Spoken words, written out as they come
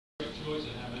joy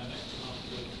to have our next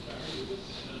pastor, Barry, with us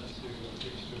to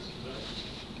preach to us today.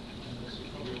 And as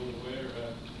you're probably all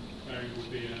aware, Barry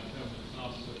will be our permanent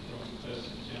pastor from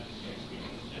 1st of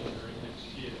January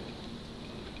next year.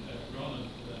 Ron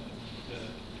and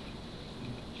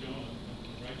John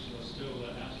and Rachel are still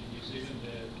out in New Zealand.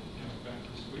 They're coming back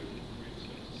this week. We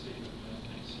expect to see them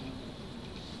next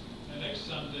Sunday. Next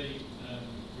Sunday,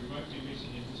 we won't be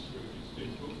meeting in this room. It's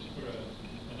been booked for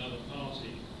another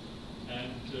party.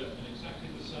 And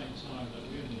exactly the same time that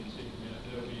we're meeting,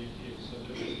 they'll be in here. So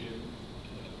they'll be here.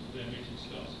 Their meeting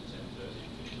starts at 10:30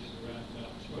 and finishes around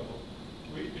about 12.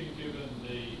 We've been given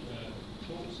the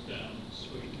Hawksdown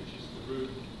suite, which is the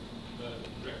room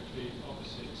directly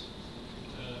opposite.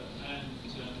 And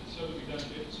so that we don't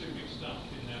get too mixed up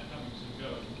in our comings and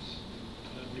goings,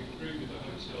 we've agreed with the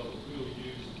hotel that we'll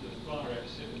use the fire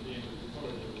exit at the end of the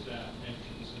corridor as our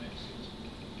entrance and exit.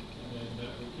 And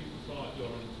then we'll keep the fire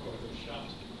door and the corridor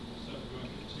shut so we won't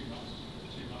get too much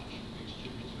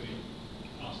mixture between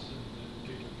us and the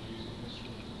people who are using this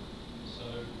room. So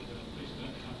please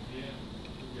don't come here,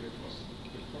 we'll be across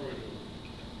the corridor.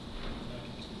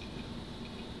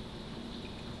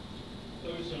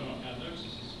 Those are our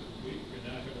notices for the week. We're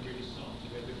now going to read a psalm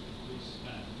together. Please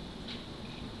stand.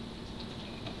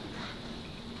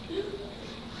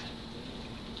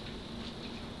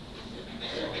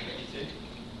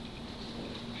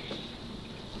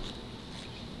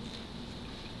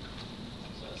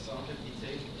 Psalm 52,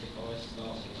 if I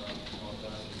start with our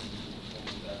verses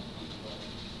and that.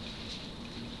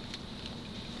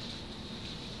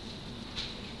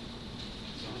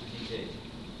 Psalm 52.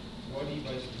 Why do you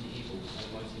boast in the evil, O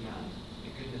mighty man? The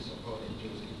goodness of God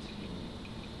endures continually.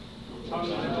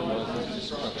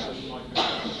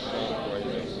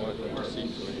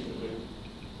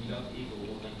 You love evil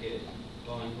more than good,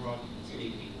 lying right and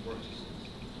speaking righteousness.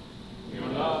 You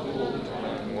love all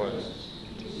time words.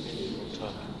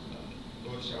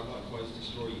 God shall likewise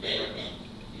destroy you forever.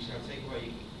 He shall take you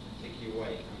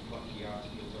away and pluck you out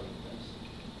of your dwelling place,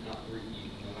 and uproot you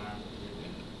from the land of the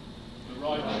living. The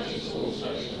righteous also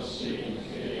shall see and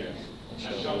fear, and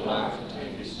shall laugh at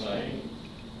his name.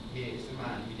 Here is the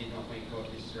man who did not make God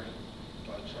his strength,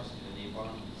 but trusted in the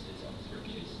abundances of his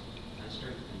riches, and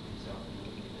strengthened himself in the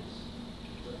wickedness.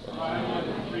 I am like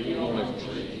a green olive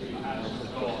tree in the hands of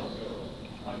God.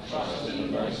 I trust in the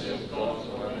mercy of God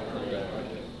forever and ever.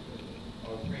 I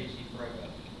will praise you forever,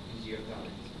 because you have done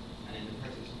it, and in the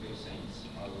presence of your saints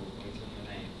I will wait on your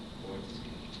name, for it is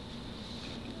good.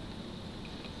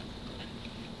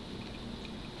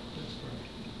 Let's pray.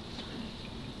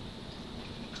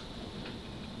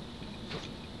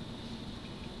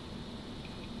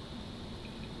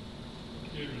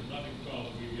 Dear and loving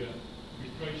Father, we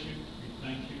praise you, we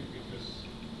thank you, because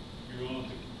you are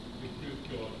the good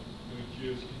God who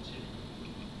endures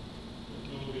continually. But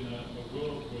Lord, in a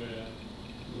world where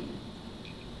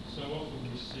so often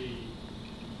we see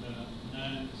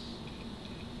Nans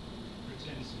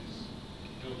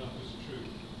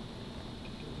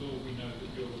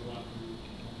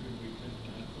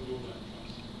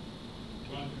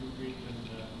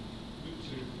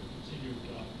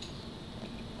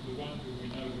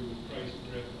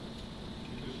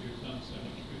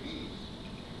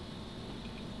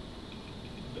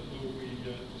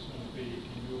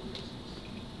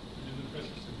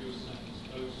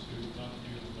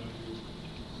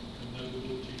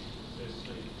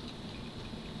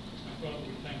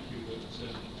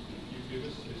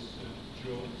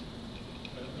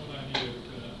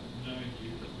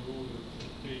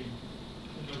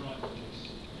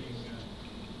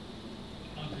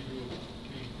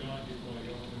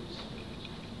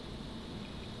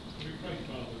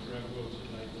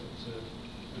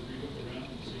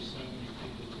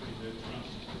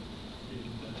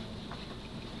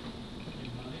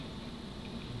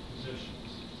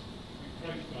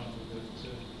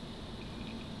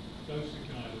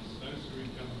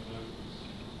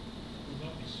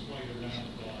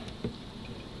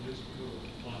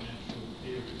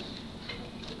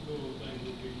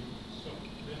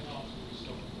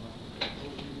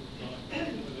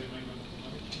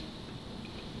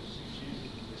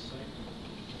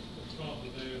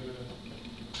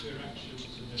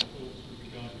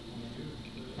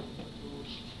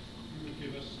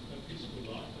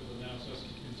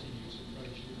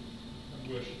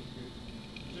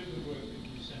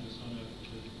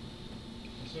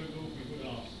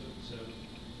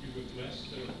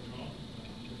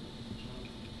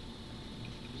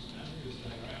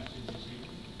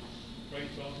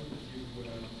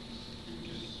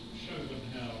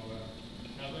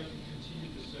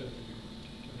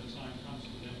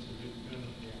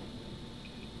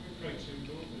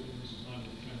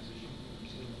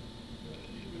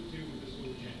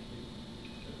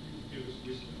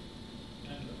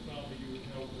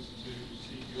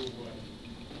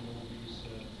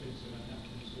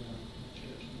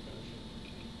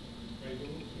pray,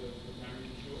 Lord, for Barry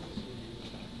and Joyce, who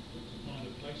look to find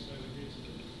a place over here to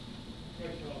live.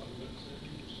 Pray, Father, that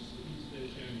you would just ease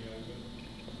their journey over,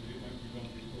 that it won't be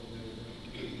long before they're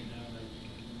living in our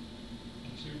nation.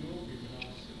 And to Lord, we would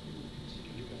ask that you will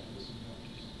continue to guide us and help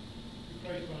us. We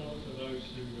pray, Father, for those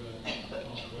who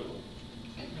aren't well.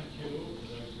 Thank you, Lord, for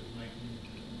those who are making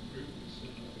improvements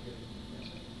and are getting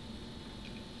better.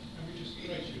 And we just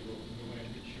praise you, Lord, for the way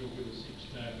in which you're with us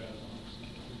each day of our lives and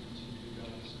that you continue to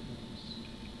guide us and help us.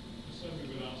 And so we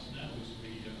would ask now as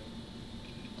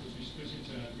we split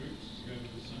into our groups to go to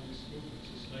the Sunday school and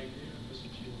to stay here and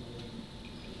listen to your word.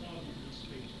 But Father, you would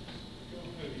speak to us. Your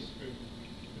Holy Spirit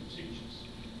would teach us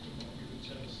from what you would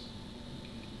tell us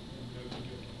when we open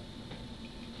your word.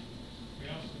 We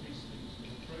ask for these things for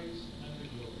the praise and the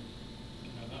glory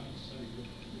of our loving Saviour,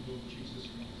 the Lord Jesus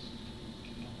Christ.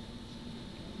 Amen.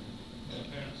 Our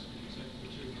parents, would you take the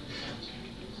children to the Sunday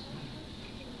school, please?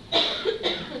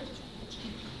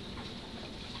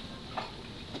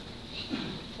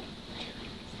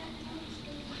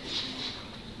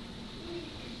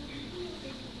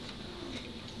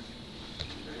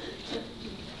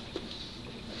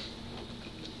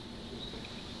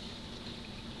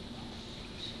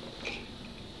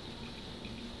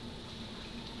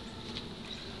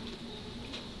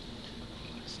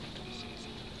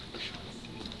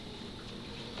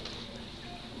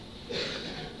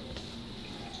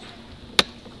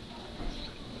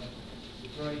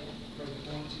 Very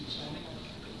informative this morning.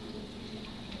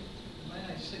 May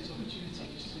I just take this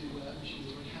opportunity just to wish you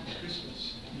a very happy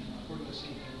Christmas. I probably won't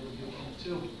see all of you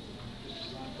until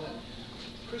Christmas time, but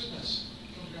Christmas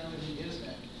comes around every year, isn't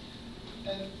it?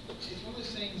 And it's one of those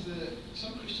things that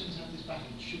some Christians have this battle.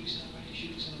 Should we celebrate it?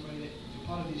 Should we celebrate it? If you're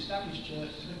part of the established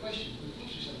church, there's no question. Of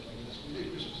course we celebrate it. That's what we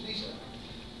do, Christmas and Easter.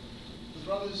 But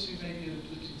for others who maybe have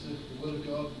looked into the Word of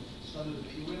God and studied it,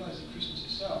 you realise that Christmas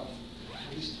itself,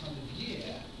 this time of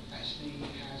year, actually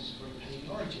has very pagan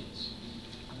origins.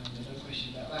 There's no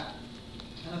question about that.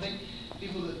 And I think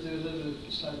people that do a little bit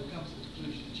of study will come to the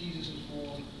conclusion that Jesus was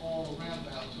born on around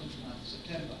about 29th of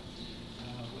September,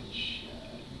 which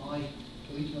my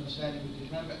belief and understanding would be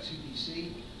around about 2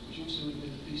 BC, which also would have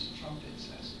been the Feast of Trumpets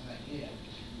that year.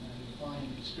 You find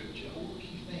in Scripture all the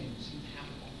key things seem to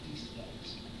happen on feast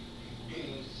days. God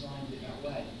has designed it that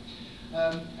way.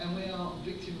 And we are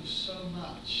victim of so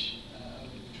much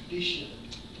tradition,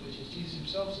 which, as Jesus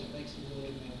himself said, makes the world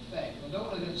in effect. I don't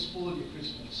want to go and spoil your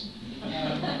Christmas,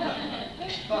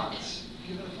 but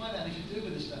you're going to find out if you do a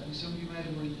bit of study, some of you may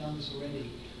have already done this already,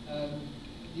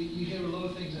 you hear a lot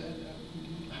of things.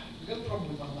 We've got a problem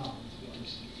with my mum, to be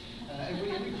honest.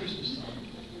 Every Christmas time,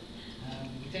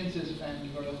 we tend to, as a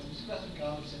family, very often just go to the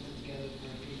garden centre together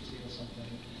for a fruit tea or something.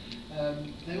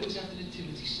 They always have the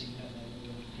nativity scene, don't they,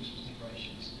 with the Christmas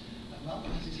decorations. Mum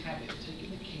has this habit of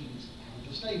taking the kings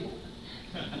the stable.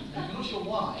 If you're not sure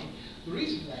why, the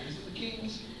reason for that is that the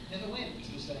kings never went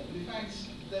to the stable. In fact,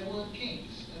 there weren't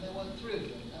kings, and there weren't 3 of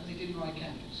them, and they didn't ride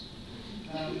camels.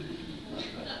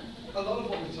 A lot of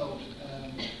what we're told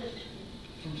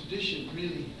from tradition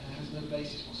really has no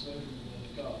basis whatsoever in the Word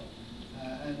of God.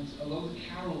 And a lot of the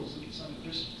carols that we sung at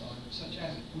Christmas time, such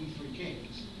as We Three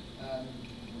Kings,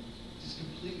 is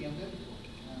completely unbiblical,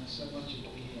 so much of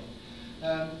what we hear.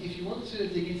 If you want to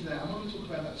dig into that, I'm not going to talk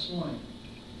about that this morning.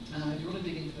 If you want to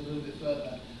dig into it a little bit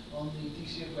further, on the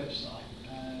DCF website,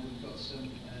 we've got some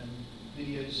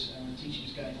videos and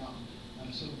teachings going up.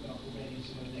 Some of them are already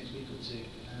into the next week or two.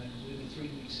 We're doing a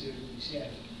 3-week series of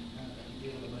DCF that we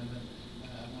deal at the moment.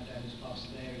 My dad, who's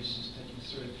pastor there, is just taking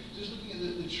us through. Just looking at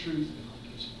the truth behind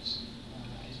Christmas.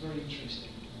 It's very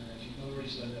interesting. If you've not already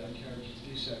studied that, I encourage you to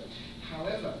do so.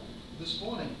 However, this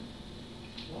morning,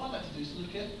 what I'd like to do is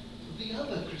look at the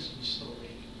other Christmas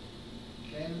story.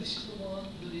 Okay, and this is the one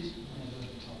that is never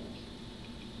told.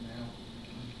 Now,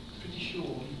 I'm pretty sure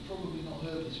you've probably not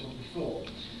heard this one before.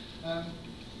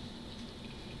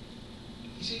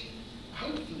 You see,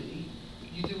 hopefully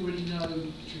you do already know the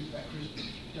truth about Christmas.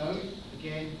 If you don't,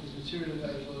 again, there's material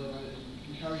available, and I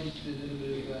encourage you to do a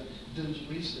little bit of diligent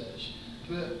research.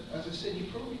 But as I said, you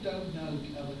probably don't know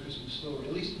the other Christmas story.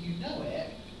 At least you know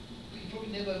it, but you've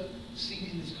probably never seen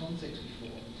it in this context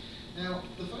before. Now,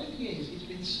 the funny thing is, it's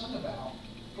been sung about,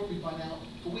 probably by now,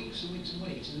 for weeks and weeks and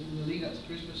weeks, and in the lead up to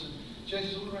Christmas, and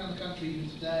churches all around the country, even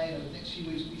today, and over the next few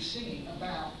weeks, will be singing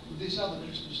about this other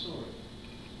Christmas story.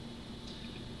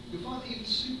 You'll find that even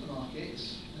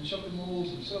supermarkets and shopping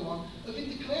malls and so on have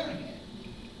been declaring it.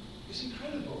 It's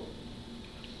incredible.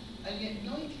 And yet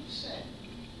 90%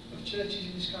 of churches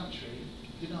in this country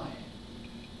deny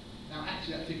it. Now,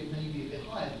 actually, that figure may be a bit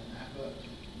higher than that, but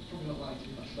it's probably not likely to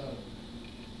be much lower.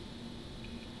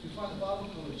 You'll find that Bible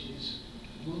colleges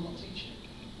will not teach it.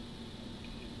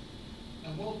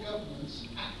 And world governments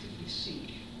actively seek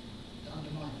to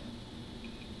undermine it.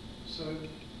 So,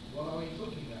 what are we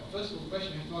talking about? First of all, the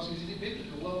question we have to ask is it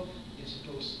biblical? Well, yes,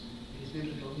 of course, it is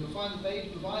biblical. And you'll find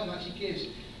that the Bible actually gives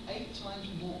 8 times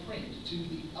more print to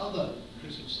the other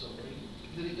Christmas story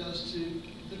than it does to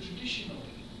the traditional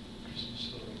Christmas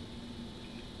story.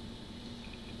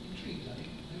 Intrigued, are you?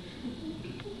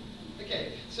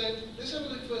 Okay, so let's have a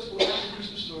look first of all at the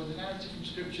Christmas story, the narrative from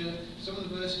Scripture, some of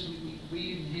the verses we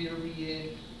read and hear every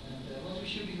year, and ones we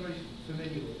should be very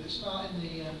familiar with. Let's start in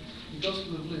the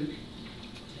Gospel of Luke,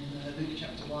 in Luke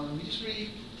chapter 1, and we just read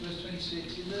verse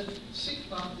 26. In the 6th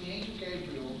month, the angel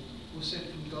Gabriel was sent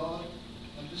from God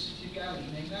unto the city of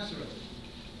Galilee named Nazareth,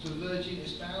 to a virgin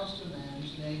espoused to a man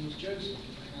whose name was Joseph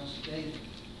of the house of David,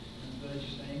 and the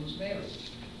virgin's name was Mary.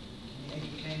 And the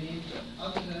angel came in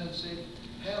unto her and said,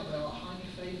 Hail, thou art highly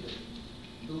favoured,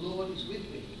 the Lord is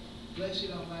with thee,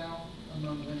 blessed art thou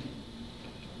among women.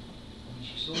 And when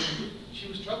she saw him, she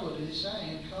was troubled at his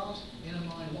saying, and cast in her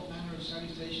mind what manner of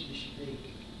salutation this should be.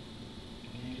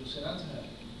 And the angel said unto her,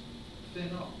 Fear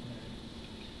not, Mary,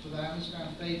 for thou hast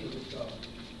found favour with God.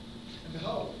 And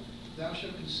behold, thou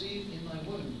shalt conceive in thy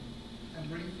womb, and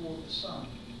bring forth a son,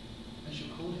 and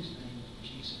shall call his name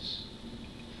Jesus.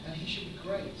 And he shall be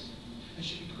great, and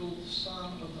shall be called the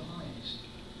Son of the Highest.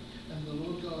 And the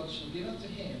Lord God shall give unto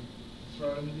him the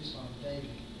throne of his father David.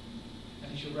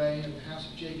 And he shall reign over the house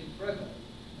of Jacob forever,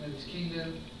 and of his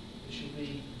kingdom there shall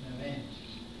be no end.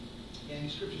 Again,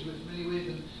 scriptures we're familiar with,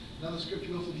 and another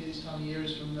scripture we often hear this time of year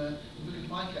is from the book of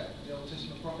Micah, the Old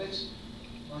Testament prophets.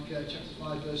 Micah chapter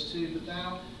 5 verse 2, But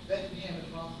thou, Bethlehem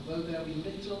Ephrathah, though thou be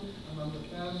little among the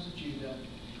thousands of Judah,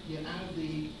 yet out of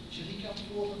thee shall he come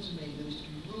forth unto me that is to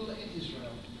be ruler in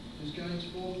Israel, whose goings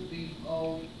forth have been from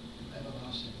old and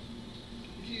everlasting.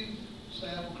 If you stay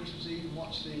up on Christmas Eve and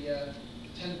watch the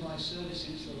televised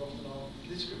services that are often on,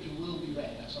 this scripture will be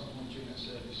read at some point during that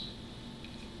service.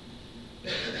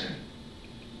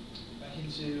 Back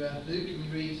into Luke,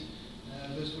 and we read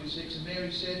verse 46, And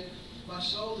Mary said, My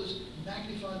soul does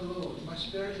magnify the Lord, and my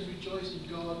spirit has rejoiced in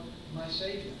God, my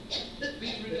Saviour. Be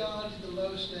it regarded the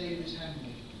low estate of his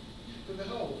handmaid. For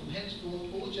behold, from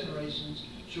henceforth all generations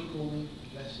shall call me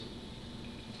blessed.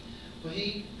 For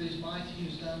he that is mighty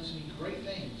has done to me great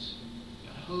things,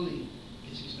 and holy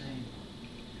is his name.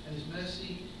 And his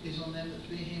mercy is on them that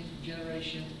fear him from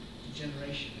generation to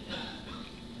generation.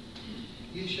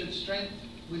 He has showed strength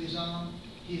with his arm.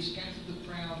 He has scattered the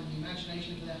proud in the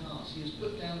imagination of their hearts. He has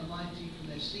put down the mighty from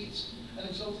their seats and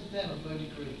exalted them of low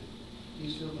degree. He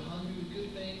has filled the hungry with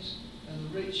good things, and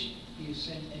the rich he has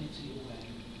sent empty away.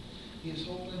 He has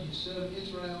holpen his servant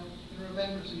Israel in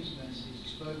remembrance of his mercies. He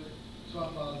spoke to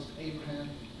our fathers, to Abraham,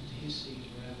 and to his seed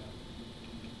forever.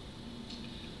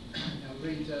 Now we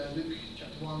read Luke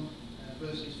chapter 1,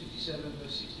 verses 57,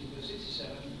 verse 60, verse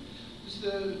 67. This is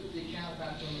the account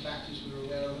about John the Baptist we were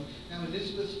aware of. Now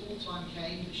Elizabeth's full time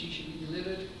came that she should be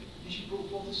delivered, and she brought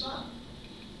forth a son.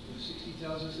 Verse 60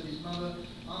 tells us that his mother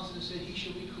answered and said, He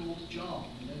shall be called John.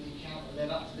 You know the account that led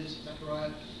up to this.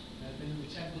 Zechariah had been in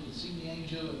the temple and seen the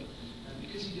angel, and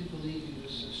because he didn't believe, he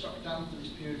was struck down for this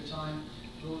period of time.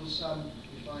 And all of a sudden,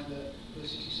 we find that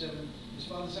verse 67, his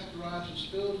father Zacharias was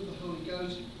filled with the Holy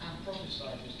Ghost and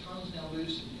prophesied. His tongue is now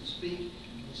loose and he could speak.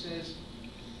 And he says,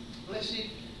 Blessed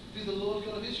be the Lord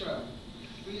God of Israel,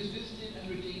 for he has visited and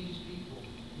redeemed his people.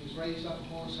 He has raised up a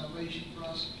horn of salvation for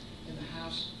us in the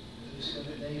house of his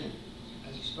servant David,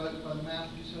 as he spoke by the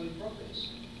mouth of his holy prophets,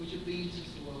 which have been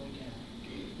since the world began,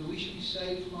 that we should be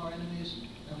saved from our enemies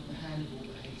and from the hand of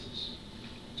all the haters,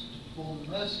 to perform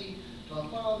mercy to our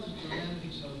fathers and to remember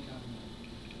his holy covenant,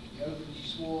 the oath which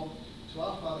he swore to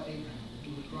our father Abraham, that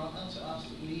he would grant unto us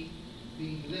that we,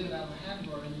 being delivered out of the hand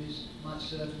of our enemies, might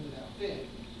serve him without fear,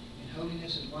 in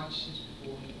holiness and righteousness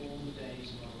before him all the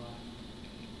days of our life.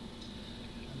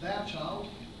 And thou, child,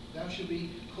 thou shalt be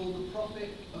called the prophet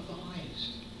of the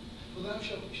highest, for thou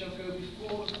shalt go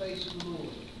before the face of the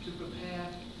Lord, to prepare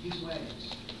his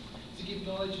ways, to give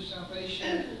knowledge of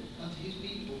salvation unto his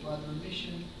people by the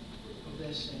remission of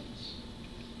their sins.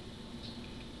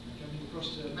 Now, jumping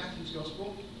across to Matthew's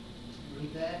Gospel, we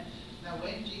read there, Now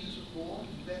when Jesus was born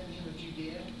in Bethlehem of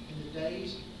Judea, in the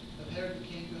days of Herod the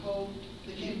king, behold,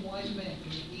 there came wise men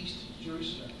from the east to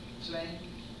Jerusalem, saying,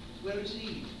 Where is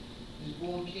he that is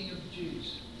born King of the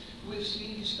Jews? For we have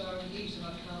seen his star in the east, and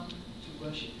have come to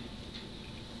worship him.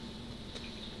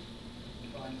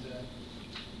 We find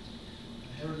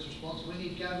Herod's response, when he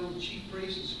had gathered all the chief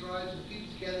priests and scribes and the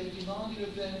people together, he demanded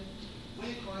of them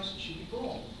where Christ should be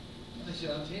born. And they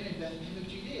said unto him, In Bethlehem of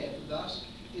Judea, for thus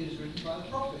it is written by the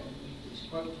prophet. And this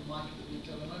quote from Micah that we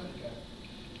told a moment ago.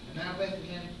 And now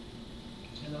Bethlehem,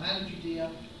 in the land of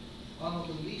Judea, are not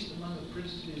the least among the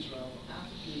princes of Israel, for out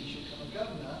of thee shall come a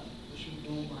governor that shall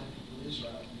rule my people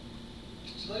Israel.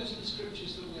 So those are the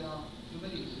scriptures that we are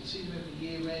familiar with. We see them every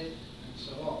year read, and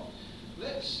so on.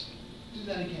 Let's do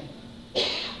that again.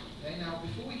 Okay, now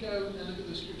before we go and look at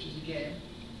those scriptures again,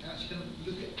 and actually kind of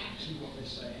look at actually what they're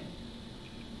saying,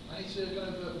 I need to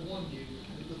kind of warn you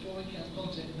that the following kind of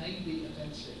content may be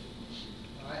offensive.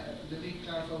 Alright, let me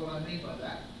clarify what I mean by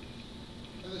that.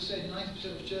 As I said,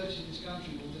 90% of churches in this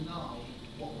country will deny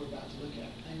what we're about to look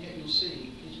at, and yet you'll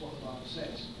see it's what the Bible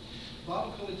says.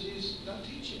 Bible colleges don't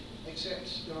teach it,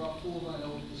 except there are 4 that I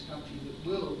know in this country that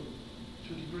will,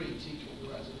 to a degree, teach what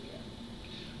we're about to look at.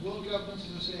 World governments,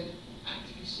 as I said,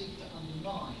 actively seek to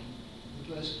undermine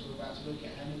the verses we're about to look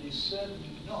at, and it is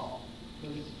certainly not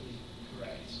politically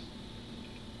correct.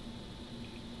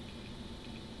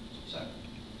 So,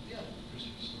 the other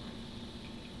Christmas story.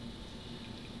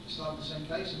 Start at the same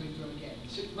place and move through them again. In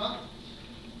the 6th month,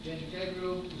 the angel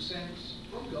Gabriel was sent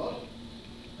from God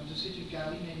unto the city of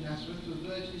Galilee named Nazareth to a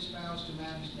virgin espoused to a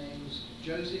man whose name was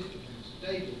Joseph, of the house of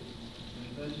David. And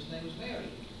the virgin's name was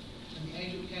Mary. And the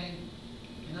angel came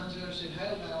and unto her and said,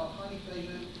 Hail, thou art highly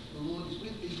favoured, the Lord is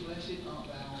with thee, blessed art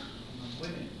thou among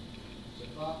women. So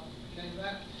far, came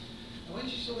back. And when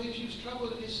she saw him, she was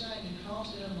troubled at his saying, and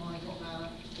cast in her mind what manner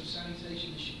of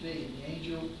salutation this should be. And the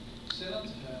angel said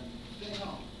unto her, Fear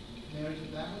not, Mary,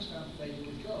 for thou hast found favour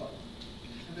with God.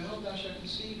 And behold, thou shalt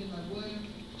conceive in thy womb,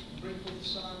 and bring forth a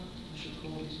son, and shall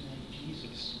call his name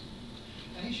Jesus.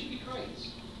 And he shall be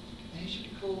great, and he shall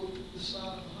be called the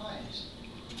Son of the Highest.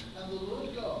 And the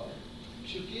Lord God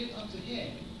shall give unto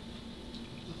him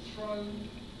the throne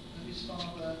of his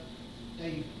father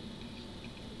David.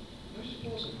 Let's just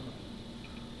pause it for a moment.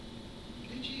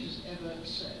 Did Jesus ever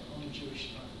sit on the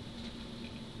Jewish throne?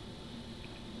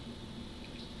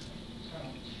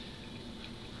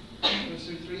 Verse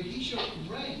 33, he shall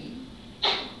reign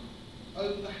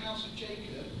over the house of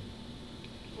Jacob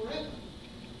forever.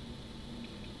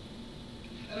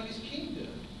 And of his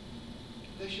kingdom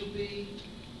there shall be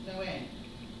no end.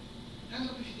 Hands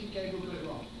up if you think Gabriel got it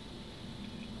wrong.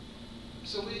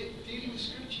 So we're dealing with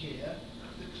scripture here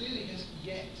that clearly has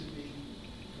yet to be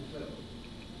fulfilled.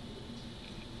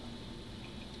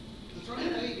 The throne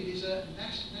of David is a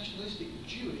nationalistic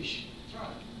Jewish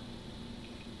throne.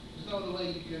 There's no other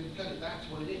way you can cut it. That's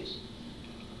what it is.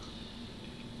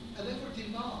 And therefore it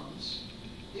demands,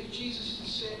 if Jesus is to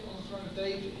sit on the throne of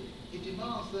David, it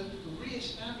demands the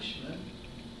re-establishment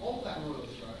of that royal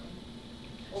throne.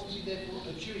 Obviously, therefore,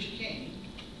 a Jewish king.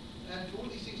 And for all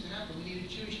these things to happen, we need a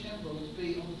Jewish temple to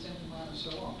be on the Temple Mount and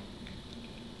so on.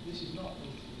 This is not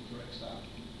politically correct stuff.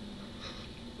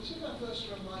 Let's look at that verse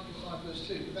from Micah 5 verse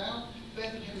 2. But thou,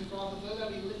 Bethlehem Ephrathah, though thou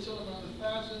be little among the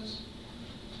thousands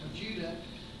of Judah,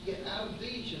 yet out of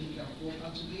thee shall he come forth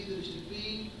unto me that is to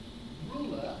be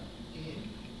ruler in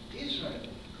Israel,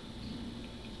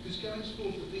 whose goings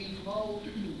forth have been from old,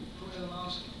 from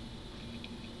everlasting.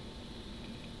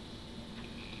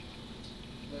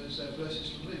 Those verses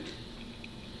from Luke.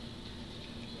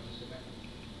 So let's go back.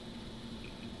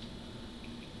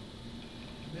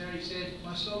 Mary said,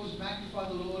 My soul has magnified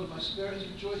the Lord, and my spirit has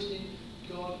rejoiced in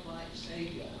God my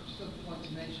Saviour. Just a point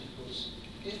to mention, of course,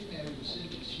 if Mary was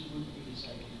sinless, she wouldn't need a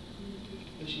Saviour.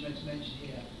 But she meant to mention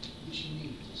here that she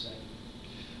needed a Saviour.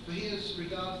 For he has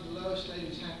regard to the lower state of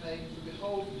his handmaiden, for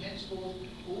behold, from henceforth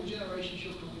all generations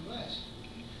shall call me blessed.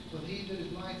 For he that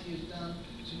is mighty has done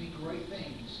to me great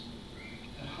things,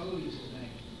 and holy is his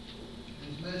name.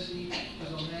 And his mercy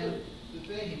is on them that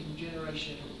fear him from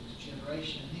generation to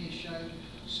generation. And he has shown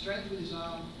strength with his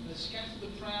arm, and has scattered the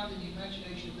proud in the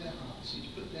imagination of their hearts. He has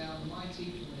put down the mighty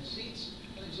from their seats,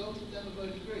 and exalted them of low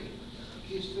degree.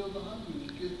 He has filled the hungry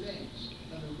with good things,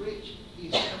 and the rich he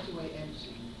has sent away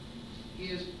empty. He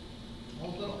has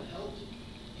also not helped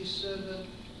his servant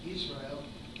Israel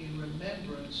in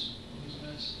remembrance of his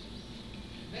mercy.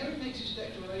 Mary makes this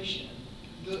declaration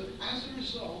that as a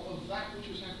result of that which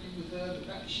was happening with her, the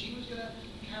fact that she was going to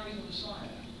carry the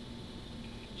Messiah,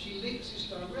 she links this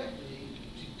directly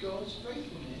to God's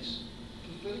faithfulness,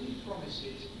 fulfilling his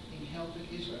promises in helping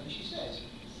Israel. And she says,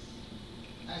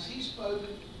 as he spoke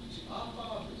to our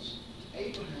fathers, to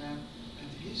Abraham,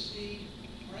 and to his seed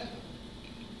forever.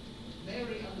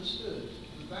 Mary understood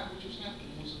that that which was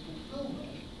happening was the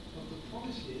fulfillment of the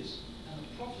promises and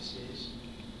the prophecies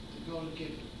that God had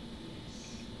given.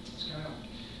 Let's carry on.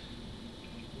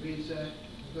 Read the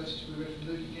verses we read from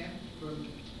Luke again, from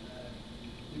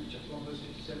Luke chapter 1, verse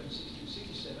 57, 60 and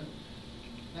 67.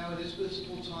 Now Elizabeth's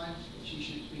full time that she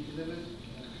should be delivered,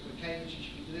 when it came that she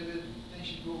should be delivered, then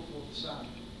she brought forth the son.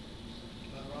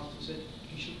 Mother after said,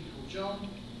 he should be called John.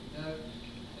 No.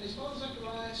 And his father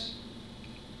Zacharias,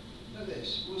 know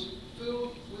this, was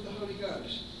filled with the Holy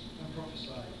Ghost and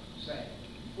prophesied, saying,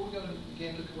 before we go and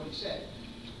again look at what he said,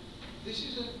 this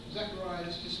isn't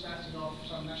Zacharias just spouting off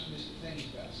some nationalistic thing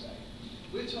he's about to say.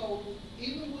 We're told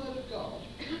in the Word of God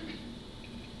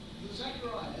that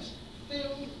Zacharias,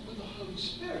 filled with the Holy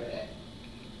Spirit,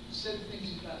 said the things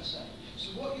he's about to say. So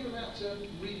what you're about to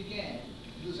read again,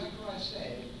 that Zacharias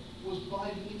said, was by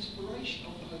the inspiration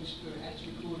of the Holy Spirit, and it's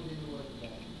recorded in the Word of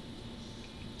God.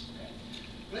 Okay.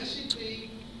 Blessed be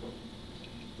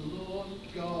the Lord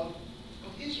God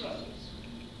of Israel.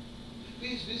 He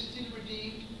has visited and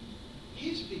redeemed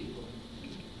his people.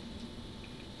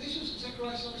 This was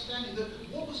Zechariah's understanding that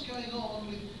what was going on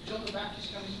with John the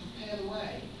Baptist coming to prepare the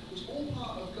way was all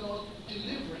part of God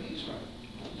delivering Israel.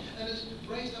 And has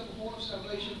raised up a horn of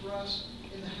salvation for us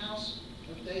in the house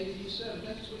of David his servant.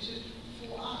 Notice what he says,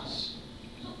 for us.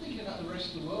 He's not thinking about the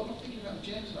rest of the world, not thinking about the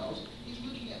Gentiles. He's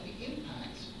looking at the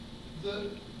impact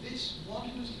that this one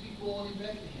who was to be born in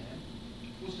Bethlehem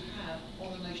was to have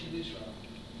on the nation of Israel.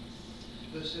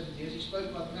 Verse 70, as he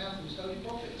spoke by the mouth of his holy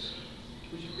prophets,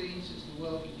 which have been since the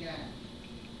world began,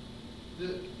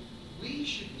 that we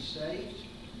should be saved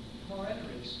from our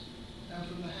enemies and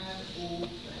from the hand of all that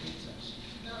hate us.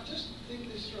 Now, just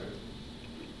think this through.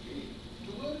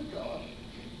 The Word of God,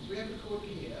 as we have recorded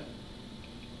here,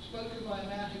 spoken by a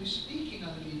man who is speaking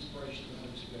under the inspiration of the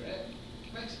Holy Spirit,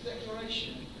 makes a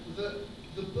declaration that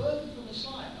the birth of the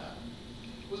Messiah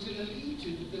was going to lead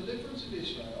to the deliverance of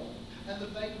Israel, and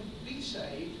that they would be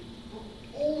saved from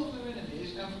all of their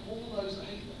enemies and from all those that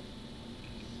hate them.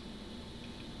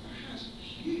 That has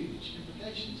huge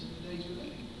implications in the days we're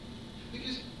living.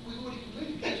 Because we've already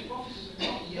concluded those prophecies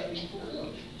have not yet been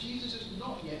fulfilled. Jesus has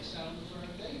not yet sat on the throne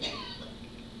of David.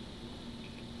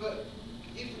 But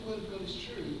if the Word of God is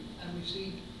true, and we've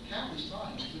seen countless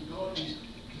times that God is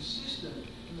consistent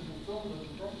in the fulfillment of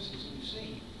the prophecies that we've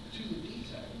seen to the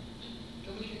detail,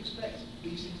 then we can expect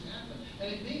these things to happen.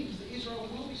 And it means that Israel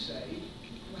will be saved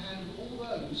from the hand of all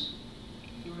those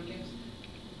who are against them.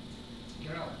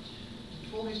 Go on. To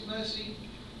perform his mercy,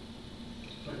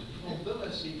 to perform the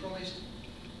mercy promised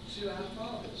to our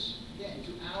fathers. Again,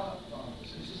 to our fathers.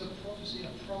 And this is a prophecy,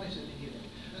 a promise that he given.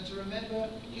 And to remember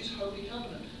his holy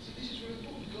covenant. So this is really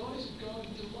important. God is a God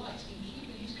who delights in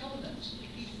keeping his covenants.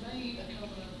 He's made a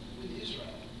covenant with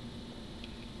Israel.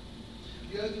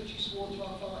 The oath which he swore to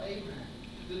our father Abraham,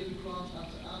 that he would grant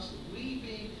unto us that we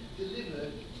being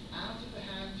delivered out of the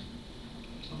hand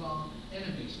of our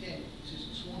enemies. Again, this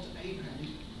is sworn to Abraham,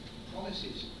 his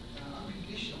promises,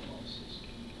 unconditional promises.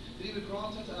 That he would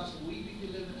grant unto us that we being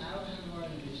delivered out of the hand of our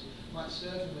enemies might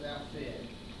serve him without fear,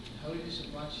 in holiness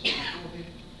and righteousness before him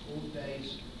all the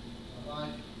days of our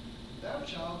life. Thou,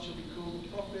 child, shalt be called the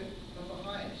prophet of the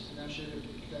highest, and thou shalt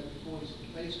go before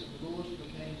the face of the Lord to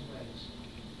proclaim his ways,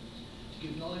 to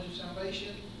give knowledge of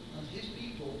salvation unto his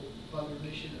people by the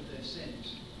remission of their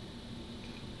sins.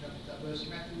 That verse in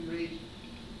Matthew we read,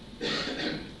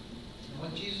 and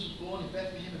when Jesus was born in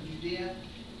Bethlehem of Judea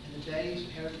in the days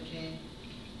of Herod the king,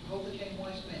 behold, there came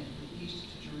wise men from the east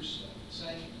to Jerusalem,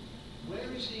 saying,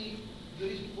 where is he that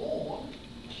is born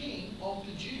King of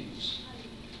the Jews?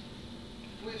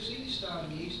 For we have seen his star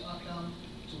in the east, and are come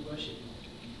to worship him.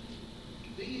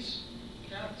 These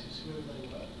characters, whoever they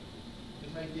were,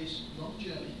 have made this long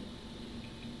journey.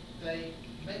 They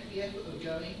make the effort of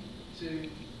going to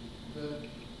the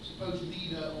supposed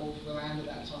leader of the land at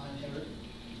that time, Herod,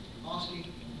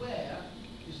 asking, where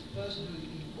is the person who has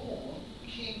been born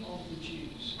King of the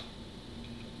Jews?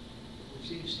 We've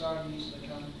seen his star in the east, and they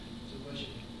come to worship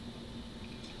him.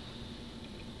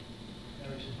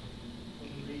 Herod, what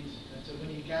we read, so when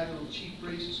he gathered all the chief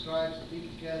priests and scribes, the people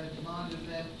together, and demanded of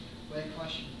them where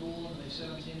Christ should be born, and they said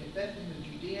unto him, in Bethlehem of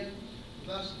Judea,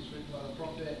 for thus it is written by the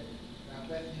prophet, now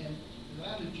Bethlehem, in the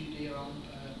land of Judea,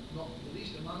 not the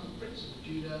least among the princes of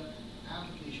Judah, out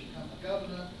of thee shall come a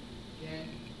governor, again,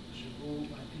 who shall rule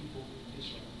my people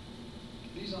Israel.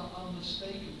 These are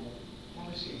unmistakable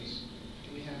promises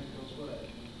that we have in God's word.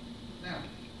 Now,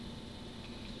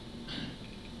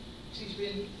 it's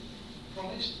been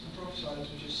promised and prophesied,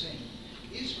 as we just seen.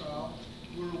 Israel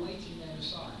were awaiting their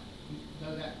Messiah. We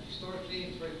know that historically,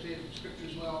 it's very clear from Scripture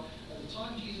as well. At the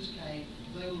time Jesus came,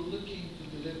 they were looking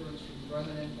for deliverance from the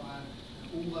Roman Empire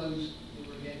and all those that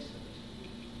were against them.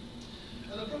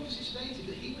 And the prophecy stated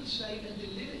that he would save and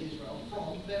deliver Israel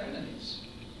from their enemies.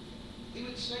 He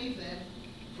would save them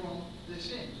from their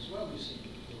sins as well, we see.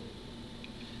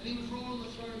 And he would rule on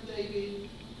the throne of David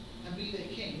and be their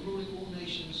king, ruling all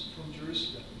nations from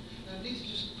Jerusalem. Now, I need to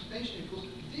just mention it because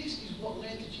this is what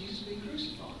led to Jesus being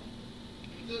crucified.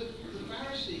 The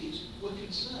Pharisees were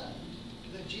concerned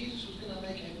that Jesus was going to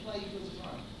make a play for the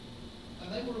throne.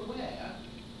 And they were aware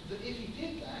that if he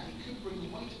did that, it could bring the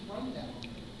weight of Rome down on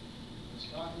him.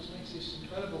 Caiaphas makes this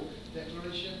incredible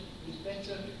declaration: it is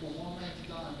better for one man to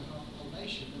die on behalf of the whole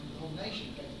nation than for the whole nation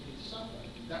effectively to suffer.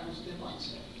 That was their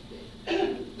mindset.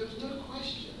 There was no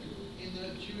question in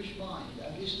the Jewish mind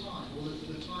at this time, or at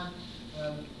the time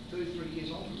 33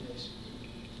 years on from this,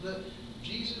 that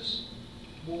Jesus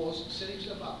was setting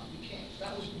himself up to be king.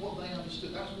 That was what they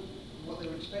understood. That was what they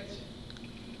were expecting.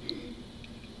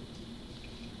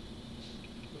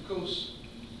 Of course,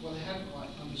 what they hadn't quite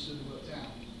understood and worked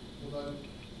out, although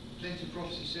plenty of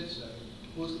prophecy said so,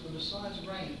 was that the Messiah's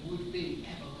reign would be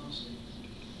everlasting.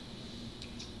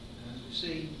 And as we've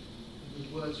seen in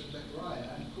the words from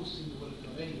Zechariah, and of course it's in the Word of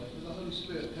God anyway, but the Holy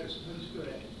Spirit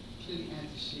clearly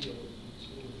adds a seal to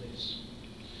all of this.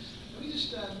 Let me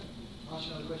just ask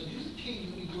you another question. Who's the king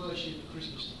that we worship at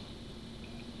Christmas time?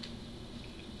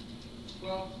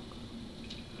 Well,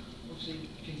 obviously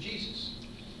King Jesus.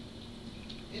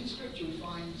 In Scripture we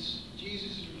find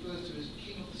Jesus is referred to as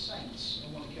King of the Saints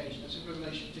on one occasion. That's in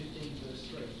Revelation 15 verse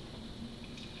 3.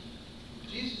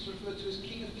 Jesus is referred to as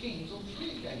King of Kings on 3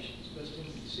 occasions. 1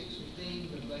 Timothy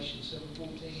 6:15, Revelation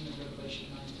 7:14 and Revelation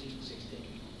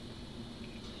 19:16.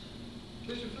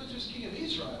 But he's referred to as King of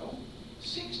Israel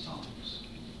 6 times.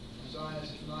 Isaiah,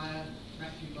 Zephaniah,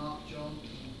 Matthew, Mark, John,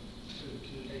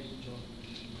 2 occasions John.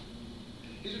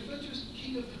 He's referred to as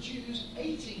King of the Jews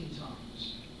 18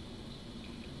 times.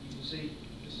 You can see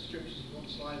this is scriptures if you want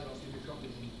slides, I'll give you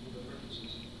copies and all the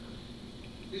references.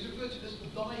 He's referred to as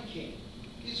thy king,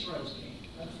 Israel's king,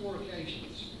 on 4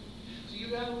 occasions. So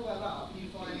you add all that up and you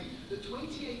find that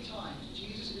 28 times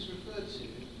Jesus is referred to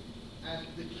as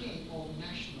the king of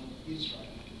national Israel.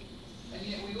 And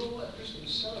yet we all at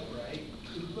Christmas celebrate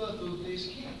the birth of this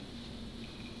king.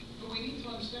 But we need to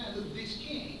understand that this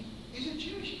king is a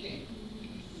Jewish king.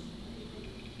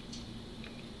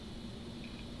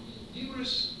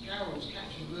 Numerous carols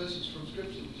capturing verses from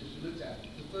Scripture, which as we looked at.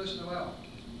 The first Noel,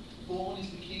 born is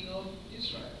the King of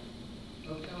Israel.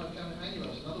 O come,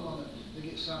 Emmanuel, is another one that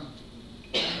gets sung.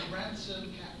 And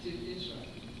ransom captive Israel.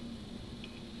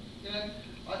 You know,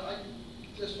 I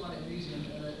just find it amusing.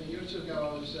 A year or two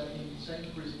ago I was in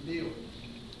Sainsbury's in Deal,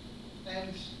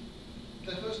 and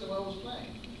the first Noel was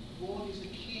playing. Born is the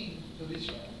King of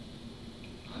Israel.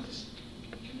 I just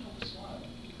couldn't help but smile.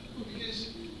 Because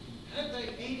had they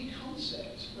any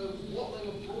concept of what they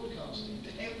were broadcasting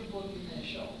to everybody in their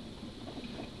shop,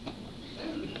 they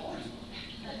would have been horrified.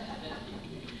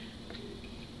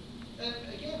 And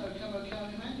again, O come,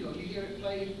 Emmanuel, you hear it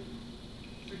played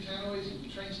through tannoys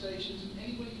and train stations and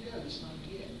anywhere you go this time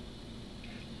of year.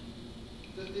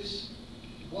 That this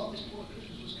point of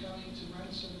Christmas was coming to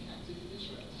ransom captive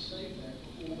Israel, to save them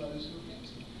from all those who were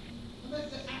against them. And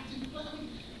they're active play. I mean,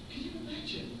 can you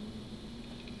imagine?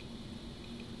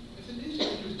 If the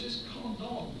newspaper was just conned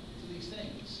on to these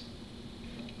things.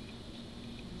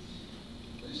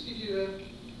 I'll just give you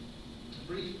a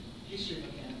brief history, if I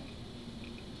can,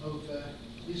 of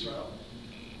Israel.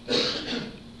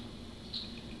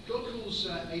 God calls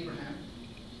Abraham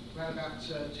around about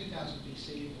 2000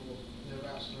 BC or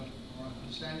thereabouts for our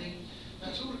understanding.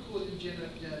 That's all recorded in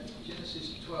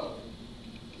Genesis 12.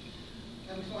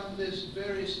 And we find that there's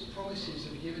various promises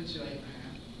that are given to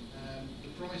Abraham. The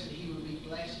promise that he would be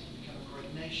blessed, he would become a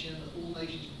great nation, that all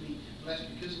nations would be blessed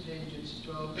because of him, Genesis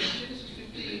 12. In Genesis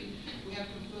 15, we have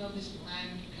confirmed this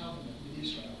land covenant with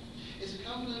Israel. It's a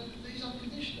covenant that is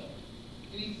unconditional.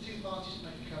 You need 2 parties to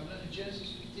make a covenant. In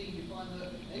Genesis 15, you find that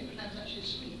Abraham's actually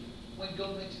asleep when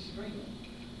God makes this agreement.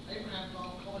 Abraham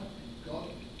can't comment.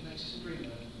 God makes this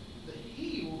agreement that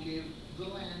he will give the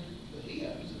land that he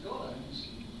owns, that God owns,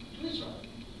 to Israel.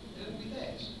 And it will be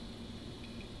theirs.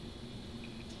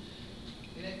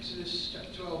 In Exodus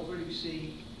chapter 12, really we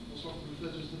see what's often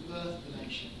referred to as the birth of the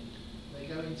nation. They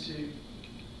go into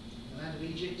the land of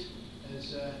Egypt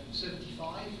as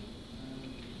 75.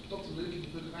 Dr. Luke in the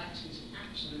book of Acts is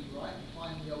absolutely right. We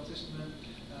find in the Old Testament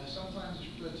sometimes it's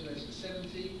referred to as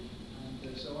 70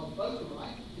 and so on. Both are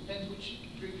right. Depends which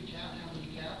group you count, how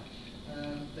many you count.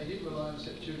 They did rely on the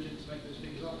Septuagint to make those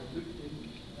figures up. Luke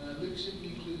didn't. Luke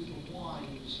simply includes the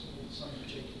wives of the sons of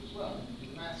Jacob as well. Do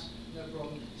the maths, no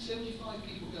problem. 75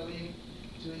 people go in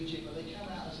to Egypt, but they come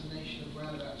out as a nation of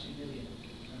around about 2 million.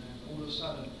 All of a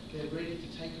sudden, they're ready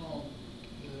to take on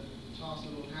the task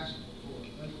the Lord has for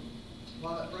them.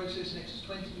 By that process, in Exodus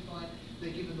 20, we find they're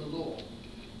given the law.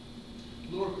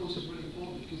 Law, of course, is really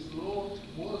important because the law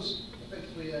was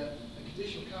effectively a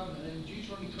conditional covenant. And in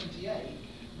Deuteronomy 28,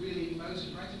 really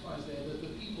Moses ratifies there that the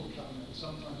people covenant,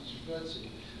 sometimes it's referred to.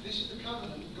 This is the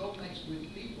covenant that God makes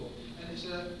with people. And it's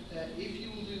if you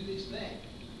will do this, then.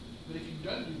 But if you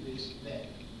don't do this, then.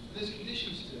 And there's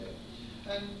conditions to it.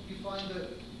 And you find that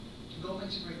God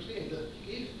makes it very clear that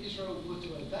if Israel were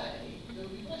to obey, there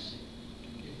would be blessing.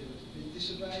 If they were to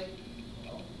disobey,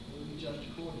 well, they would be judged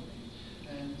accordingly.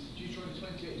 And Deuteronomy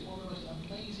 28 is one of the most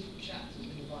amazing chapters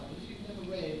in the Bible. If you've never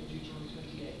read Deuteronomy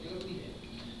 28, go read it.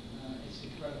 It's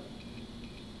incredible.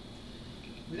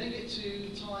 We then get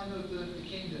to the time of the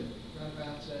kingdom, around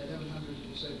about 1100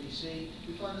 or so BC.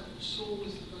 We find that Saul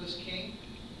is the first king.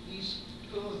 He's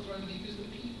put on the throne because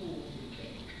the people wanted a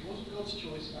king. It wasn't God's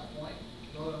choice at that point.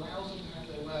 God allows them to have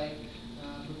their way.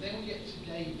 But then we get to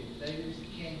David. David is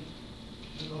the king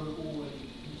that God had already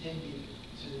intended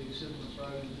to sit on the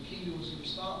throne. And the kingdom was going to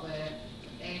start there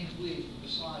and end with the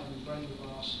Messiah who would reign with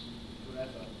us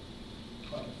forever.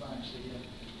 Quite fun, actually.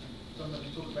 Sometimes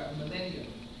we talk about the millennium.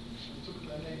 We talk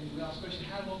about millennium. We ask the question,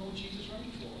 how long will Jesus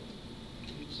reign for?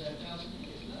 People say 1,000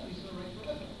 years. No, he's going to reign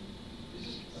forever. It's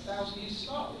just 1,000 years to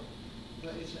start with.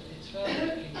 But it's an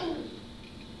eternal kingdom.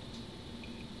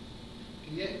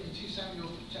 Yet in 2 Samuel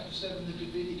chapter 7, the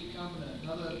Davidic covenant,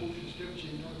 another portion of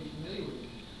scripture you might be familiar with,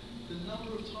 the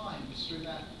number of times through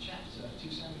that chapter,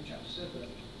 2 Samuel chapter 7,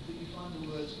 that you find the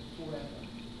words forever.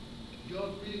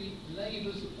 God really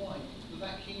labours the point that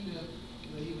that kingdom,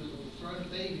 or the throne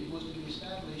of David, was to be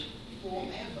established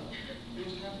forever. It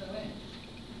was to have no end.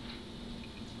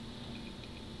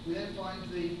 We then find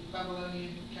the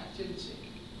Babylonian captivity.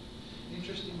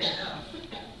 Interestingly enough,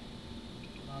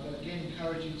 I would again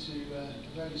encourage you to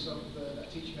avail yourself of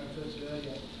that teaching I referred to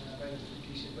earlier, available through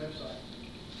the DCF website.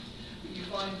 But you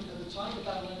find at the time of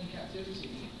Babylonian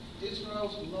captivity,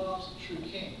 Israel's last true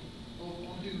king,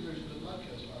 on whom there is the blood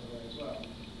curse, by the way, as well,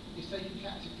 is taken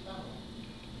captive to Babylon.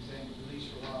 He's then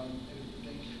released for a while and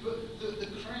everything. But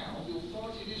the crown, the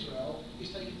authority of Israel, is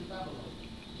taken to Babylon.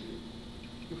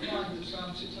 You'll find that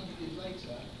some 600 years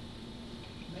later,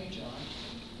 Magi,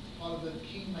 part of the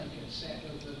kingmaker set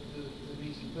of the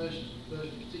Medes and Persians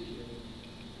particularly,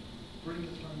 bring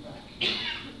the throne back.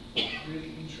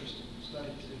 Really interesting study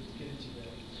to get into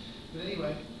there. But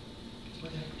anyway, we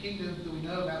have the kingdom that we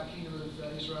know about, the kingdom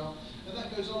of Israel, and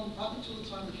that goes on up until the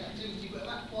time of the captivity. But at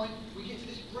that point, we get to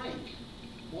this break.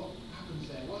 What happens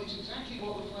there? Well, it's exactly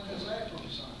what we find Hosea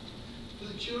prophesying. For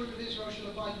the children of Israel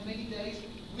shall abide many days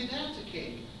without a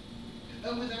king,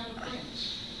 and without a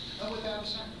prince, and without a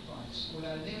sacrifice,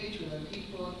 without an image, without an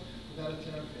ephod, without a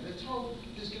teraphim. They're told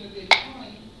there's going to be a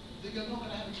time that you're not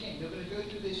going to have a king. You're going to go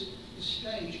through this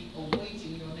stage of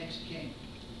waiting your next king.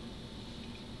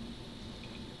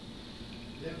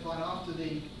 You then find after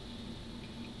the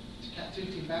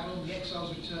captivity in Babylon, the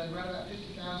exiles return, around about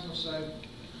 50,000 or so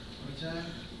return.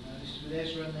 This is with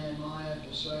Ezra and Nehemiah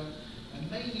or so. And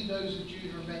mainly those of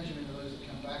Judah and Benjamin are those that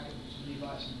come back, and some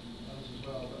Levites and others as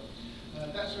well.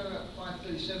 But that's around about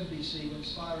 537 BC when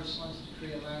Cyrus signs a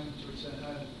decree allowing them to return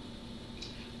home.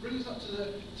 Brings us up to the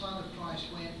time of Christ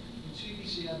when, in 2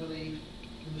 BC, I believe,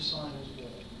 the Messiah was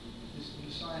born. This the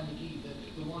Messiah Magi,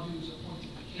 the one who was appointed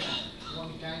the king, the one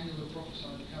who Daniel the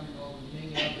prophesied the coming of, and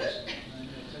many others in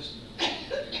the Old Testament.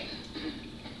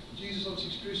 Jesus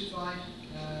obviously is crucified,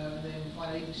 and then we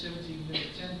find AD 70 the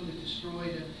temple is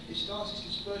destroyed, and it starts this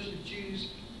dispersion of Jews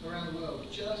around the world,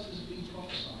 just as had been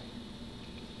prophesied.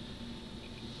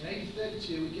 In AD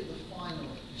 32 we get the final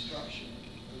destruction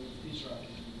of Israel.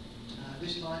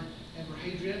 This time Emperor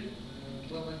Hadrian,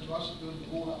 well known to us, building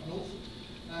the wall up north.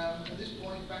 At this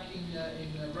point, back in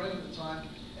Rome at the time,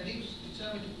 and he was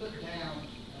determined to put down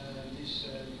this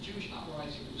Jewish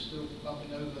uprising that was still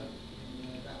bubbling over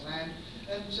in that land.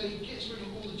 And so he gets rid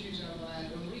of all the Jews out of the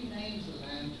land and renames the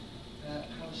land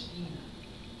Palestina.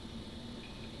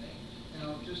 Okay?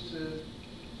 Now, just to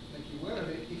make you aware of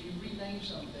it, if you rename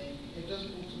something, it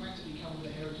doesn't automatically come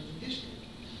with a heritage and history.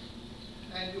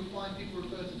 And you'll find people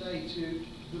refer today to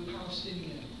the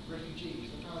Palestinian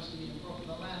refugees, the Palestinian proper,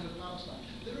 the land of Palestine.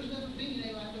 There has never been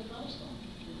a land of Palestine.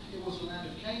 It was the land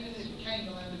of Canaan, it became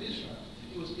the land of Israel.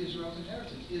 It was Israel's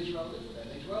inheritance. Israel lived there,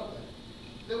 they dwelt there.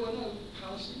 There were no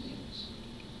Palestinians.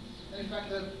 And in fact,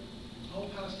 the whole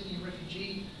Palestinian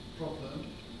refugee problem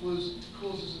was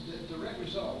caused as a direct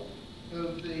result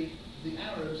of the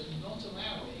Arabs not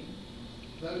allowing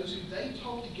those who they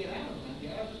told to get out of the land. The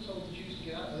Arabs had told the Jews to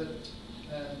get out of the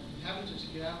inhabitants to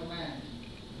get out of the land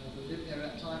that lived there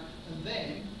at that time. And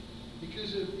then,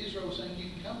 because of Israel saying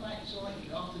you can come back, it's all right,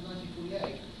 after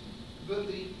 1948, but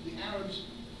the Arabs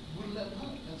wouldn't let them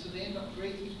come, and so they ended up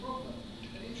creating this problem.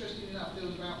 And interestingly enough, there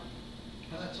was about,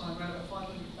 at that time, around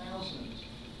about 500,000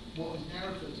 what is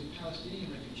now referred to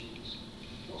Palestinian refugees.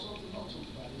 What's often not talked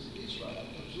about is that Israel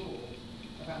absorbed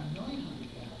about 900,000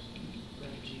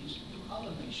 refugees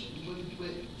other nations,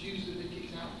 where Jews that had been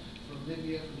kicked out from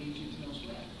Libya, from Egypt and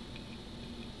elsewhere.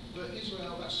 But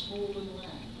Israel, that small little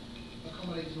land,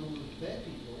 accommodated all of their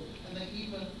people, and they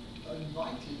even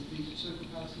invited these so-called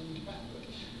Palestinians back. But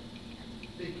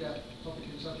big topic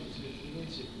and subject to dig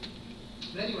into.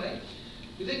 But anyway,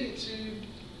 we then get to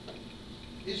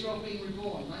Israel being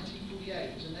reborn, 1948.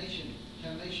 It was a nation.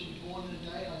 Can a nation be born in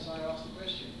a day? Isaiah asked the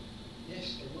question.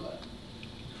 Yes, they were.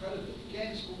 Incredibly.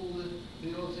 Against all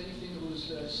the odds, anything that was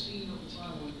seen at the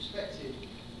time or expected.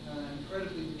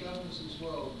 Incredibly, the governments of this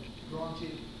world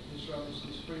granted Israel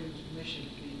this freedom, this permission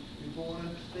to be reborn.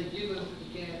 And they give them,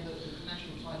 again, the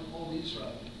national title of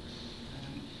Israel.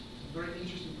 Very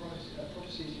interesting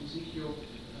prophecies in Ezekiel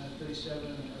 37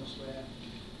 and elsewhere.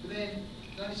 But then,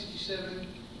 1967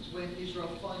 is when Israel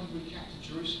finally recaptured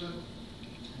Jerusalem,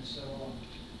 and so on.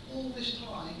 All this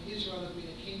time, Israel had been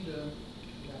a kingdom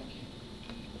without a king,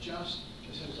 just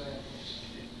as Hosea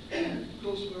prophesied. And of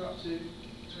course, we're up to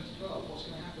 2012. What's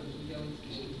going to happen as we go into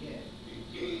this again?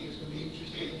 There's going to be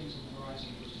interesting things on the horizon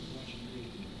for us to watch and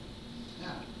read.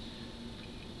 Now,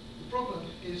 the problem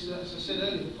is, as I said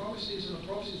earlier, the promises and the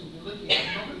prophecies we've been looking at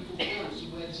are not going to be fulfilled. So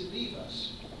where does it leave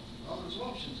us? Well, there's two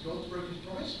options. God's broken his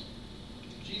promise.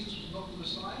 Jesus was not the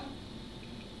Messiah.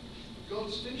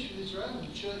 God's finished with Israel, and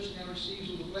the church now receives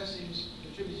all the blessings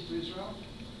attributed to Israel.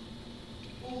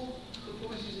 Or the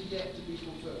promises are yet to be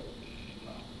fulfilled.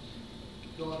 Well,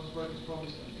 God has broken his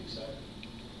promise. I don't think so.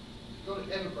 If God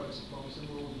ever breaks a promise, then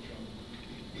we're all in trouble.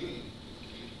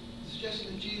 The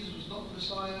suggestion that Jesus was not the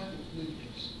Messiah is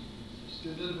ludicrous. Just do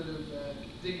a little bit of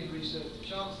digging and research. The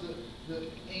chance that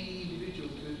any individual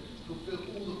could fulfill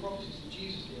all the prophecies that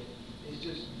Jesus did is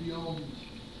just beyond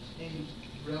any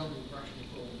realm of rational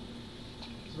thought.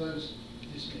 So those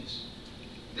dismiss.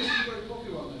 This is a very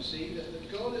popular one, though, see,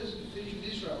 that God has finished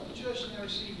with Israel. The church now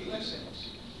receives the blessings.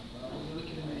 When we look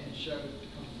at him and show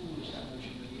how foolish that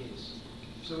notion really is.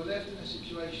 So we're left in a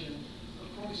situation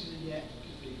of promises are yet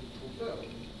to be fulfilled.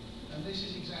 And this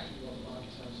is exactly what the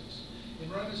Bible tells us. In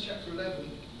Romans chapter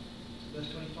 11, verse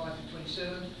 25 to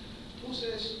 27, Paul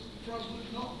says, "For I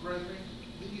would not, brethren,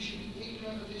 that you should be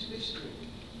ignorant of this mystery,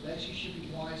 lest you should be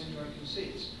wise in your own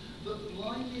conceits. But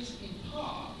blindness in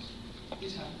part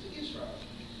is happened to Israel."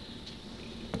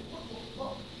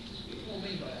 What does Paul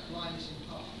mean by that? Blindness in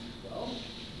part? Well,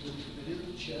 you'll be familiar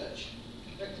that the church,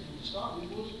 effectively to start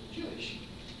with, was Jewish.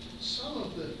 Some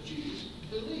of the Jews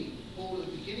believed. Paul, at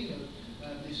the beginning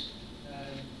of this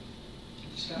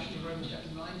discussion in Romans chapter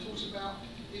 9, talks about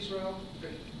Israel,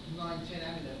 9, 10,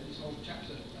 and 11, this whole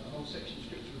chapter, the whole section of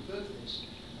Scripture referred to this,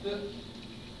 that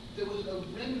there was a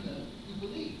remnant who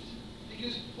believed.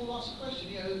 Because Paul asked the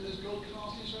question, has God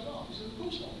cast Israel off? He said, of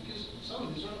course not, because some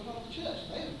of Israel are part of the church.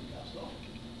 They haven't been cast off.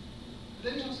 But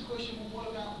then he asked the question, well, what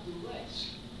about the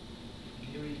rest? And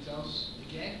here he tells us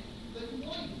again, they've been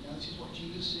blinded. Now, this is what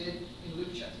Jesus said in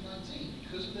Luke chapter 19.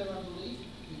 Because of their unbelief,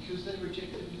 because they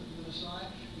rejected the Messiah,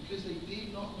 because they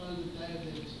did not know the day of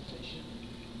their visitation,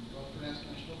 God pronounced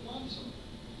national blindness on them.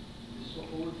 This is what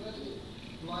Paul referred to.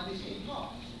 Blindness in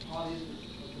part. Part is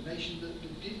the nation that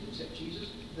didn't accept Jesus,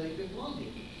 they've been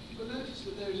blinded. But notice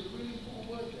that there is a really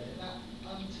important word there, that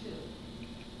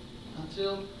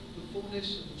until the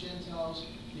fullness of the Gentiles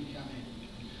be come in.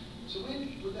 So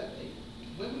when would that be?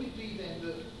 When would it be then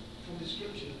that, from the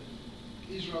scripture,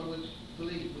 Israel would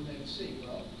believe when they would see?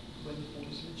 Well, when the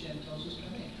fullness of the Gentiles has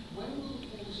come in. When will the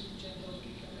fullness of the Gentiles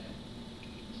be come in?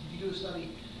 If you do a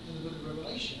study in the book of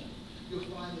Revelation, you'll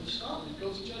find that to start with,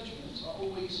 God's judgments are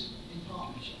always in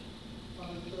partnership.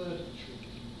 Find a third of the truth,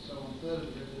 so on, a third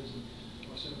of the rivers, and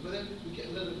whatsoever. But then we get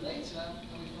a little bit later,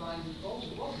 and we find the also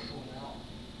what we call out,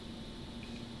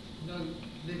 no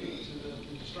limit to the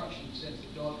destruction in the sense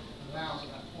that God allows at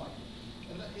that point.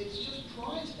 And it's just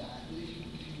prior to that, that if you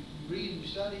read and you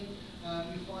study,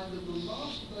 you find that the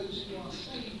last of those who are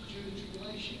saved during the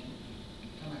tribulation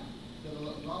come out. They're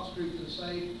the last group that are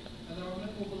saved, and there are no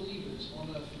more believers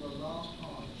on earth for the last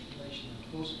part of the tribulation.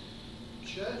 Of course,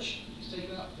 church is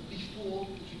taken up before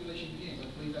the tribulation begins. I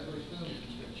believe that very firmly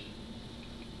from Scripture.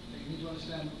 But you need to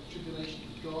understand that the tribulation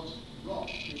is God's wrath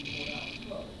being poured out as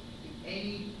well. If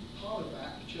any part of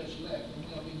that the church left, then we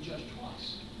are being judged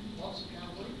twice. Once at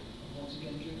Calvary, and once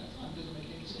again during that time. It doesn't make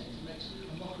any sense. It makes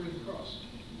a mockery of the cross.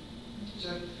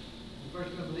 So, I'm very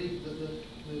firm believer that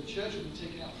the church will be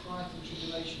taken out prior to the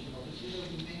tribulation. And obviously, there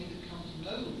will be many that come to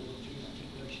know the Lord during that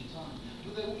tribulation time.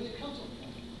 But there will be a cut-off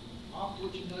point, after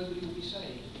which nobody will be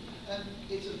saved. And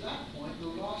it's at that point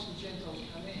the last of the Gentiles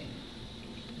come in.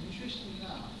 And interestingly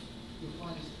enough, you'll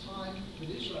find it's the time that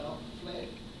Israel fled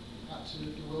out to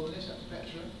the wilderness, out to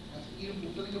Petra, out to Edom,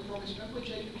 fulfilling a promise. Remember when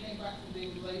Jacob came back from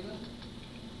being with Laban?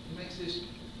 He makes this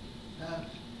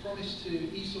promised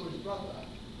to Esau, his brother.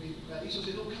 Esau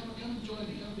said, "Oh, come and join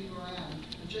me, come and be where I am."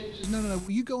 And Jacob says, "No,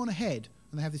 you go on ahead."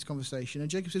 And they have this conversation. And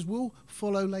Jacob says, "We'll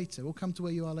follow later. We'll come to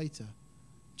where you are later."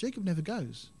 Jacob never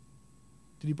goes.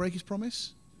 Did he break his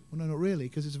promise? Well, no, not really,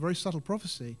 because it's a very subtle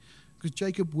prophecy. Because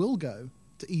Jacob will go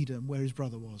to Edom, where his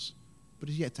brother was. But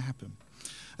it's yet to happen.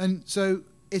 And so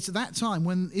it's at that time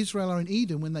when Israel are in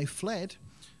Edom, when they fled,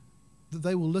 that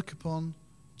they will look upon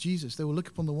Jesus. They will look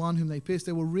upon the one whom they pierced.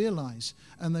 They will realize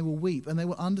and they will weep and they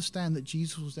will understand that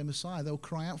Jesus was their Messiah. They will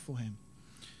cry out for him.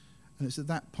 And it's at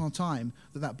that time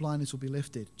that blindness will be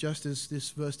lifted, just as this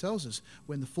verse tells us.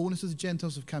 When the fullness of the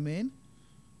Gentiles have come in,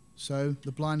 so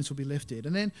the blindness will be lifted.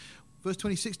 And then verse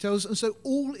 26 tells us, and so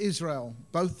all Israel,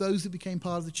 both those that became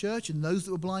part of the church and those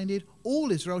that were blinded,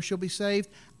 all Israel shall be saved,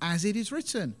 as it is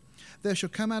written. There shall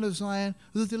come out of Zion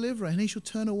the deliverer, and he shall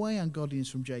turn away ungodliness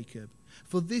from Jacob.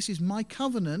 For this is my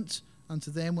covenant unto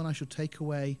them when I shall take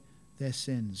away their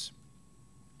sins.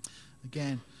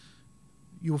 Again,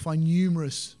 you will find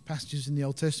numerous passages in the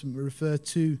Old Testament that refer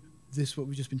to this, what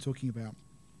we've just been talking about.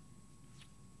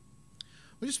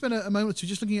 We'll just spend a moment or two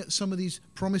just looking at some of these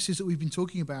promises that we've been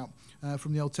talking about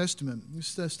from the Old Testament.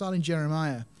 Let's start in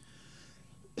Jeremiah.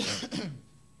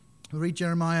 We'll read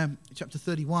Jeremiah chapter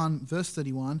 31, verse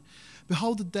 31.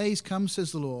 Behold, the days come,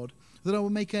 says the Lord, that I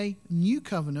will make a new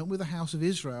covenant with the house of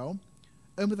Israel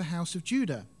and with the house of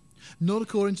Judah, not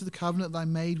according to the covenant that I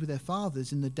made with their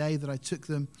fathers in the day that I took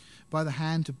them by the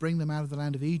hand to bring them out of the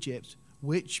land of Egypt,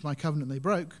 which my covenant they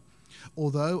broke,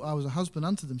 although I was a husband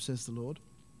unto them, says the Lord.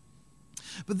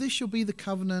 But this shall be the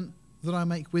covenant that I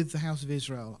make with the house of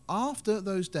Israel. After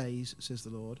those days, says the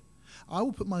Lord, I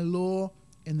will put my law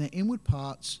in their inward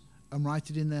parts and write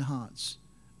it in their hearts.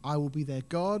 I will be their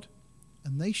God,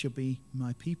 and they shall be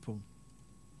my people.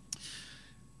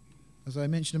 As I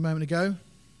mentioned a moment ago,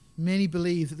 many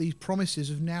believe that these promises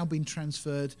have now been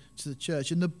transferred to the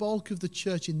church. And the bulk of the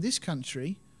church in this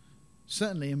country,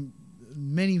 certainly, and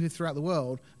many throughout the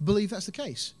world, believe that's the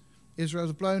case. Israel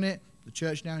has blown it. The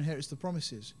church now inherits the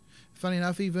promises. Funny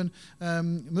enough, even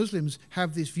Muslims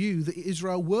have this view that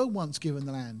Israel were once given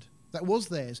the land. That was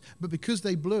theirs. But because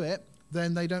they blew it,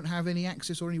 then they don't have any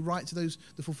access or any right to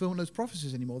the fulfillment of those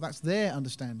prophecies anymore. That's their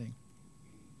understanding.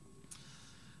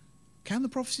 Can the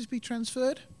prophecies be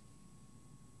transferred?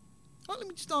 Oh, let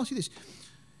me just ask you this.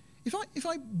 If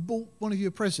I bought one of you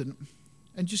a present,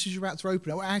 and just as you're about to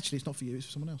open it, well, actually, it's not for you, it's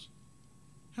for someone else.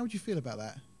 How would you feel about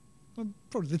that? Well,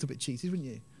 probably a little bit cheated, wouldn't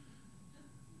you?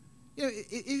 You know,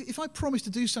 if I promise to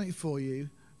do something for you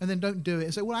and then don't do it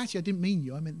and say, well, actually, I didn't mean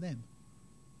you, I meant them.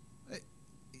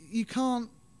 You can't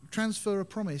transfer a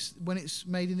promise when it's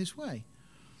made in this way.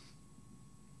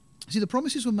 See, the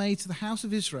promises were made to the house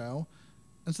of Israel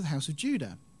and to the house of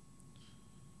Judah.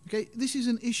 Okay, this is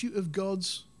an issue of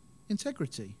God's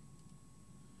integrity.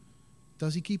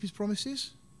 Does he keep his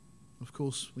promises? Of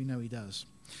course, we know he does.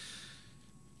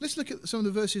 Let's look at some of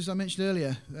the verses I mentioned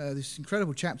earlier, this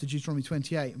incredible chapter, Deuteronomy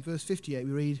 28. In verse 58,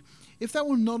 we read, If thou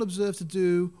wilt not observe to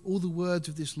do all the words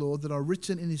of this law that are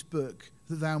written in this book,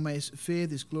 that thou mayest fear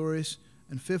this glorious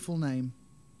and fearful name,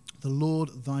 the Lord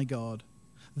thy God,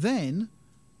 then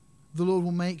the Lord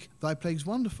will make thy plagues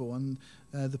wonderful, and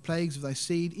the plagues of thy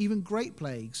seed, even great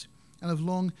plagues, and of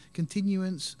long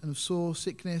continuance, and of sore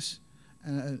sickness,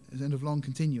 and of long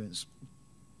continuance.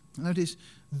 Notice,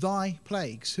 thy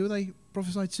plagues. Who are they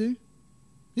prophesied to?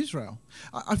 Israel.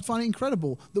 I find it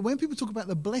incredible that when people talk about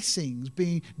the blessings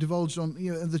being divulged on,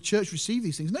 and the church receive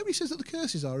these things, nobody says that the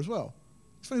curses are as well.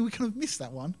 It's funny, we kind of missed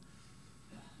that one.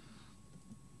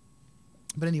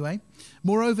 But anyway,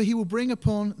 moreover, he will bring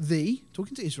upon thee,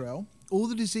 talking to Israel, all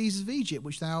the diseases of Egypt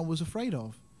which thou was afraid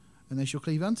of, and they shall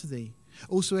cleave unto thee.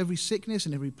 Also every sickness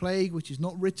and every plague which is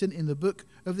not written in the book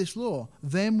of this law,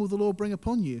 them will the Lord bring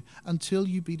upon you until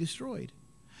you be destroyed.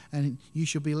 And you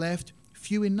shall be left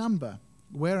few in number,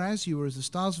 whereas you were as the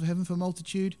stars of heaven for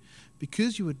multitude,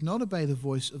 because you would not obey the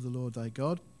voice of the Lord thy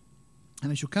God.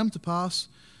 And it shall come to pass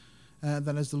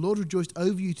that as the Lord rejoiced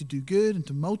over you to do good and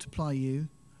to multiply you,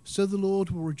 so the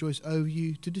Lord will rejoice over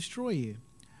you to destroy you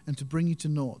and to bring you to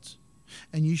naught.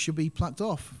 And you shall be plucked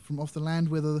off from off the land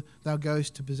whither thou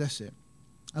goest to possess it.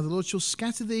 And the Lord shall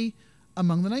scatter thee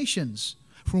among the nations,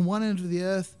 from one end of the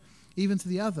earth even to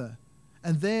the other.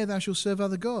 And there thou shalt serve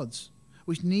other gods,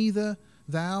 which neither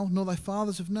thou nor thy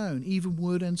fathers have known, even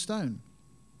wood and stone.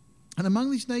 And among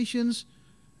these nations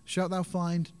shalt thou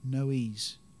find no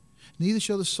ease, neither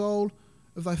shall the sole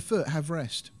of thy foot have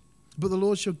rest. But the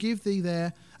Lord shall give thee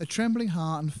there a trembling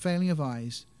heart and failing of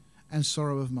eyes and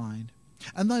sorrow of mind.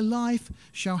 And thy life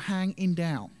shall hang in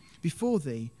doubt before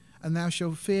thee, and thou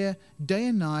shalt fear day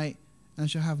and night, and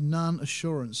shall have none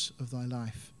assurance of thy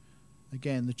life.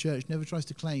 Again, the church never tries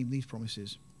to claim these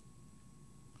promises.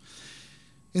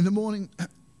 In the morning,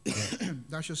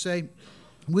 thou shalt say,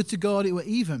 would to God it were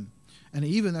even. And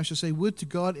even thou shalt say, would to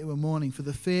God it were morning, for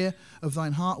the fear of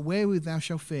thine heart wherewith thou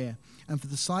shalt fear, and for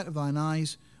the sight of thine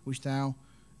eyes which thou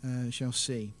shalt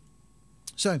see.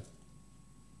 So,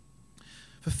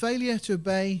 for failure to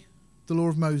obey the law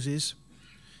of Moses,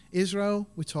 Israel,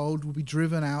 we're told, will be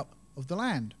driven out of the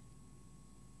land.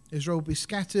 Israel will be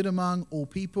scattered among all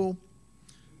people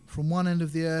from one end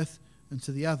of the earth and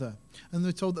to the other. And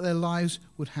they're told that their lives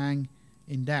would hang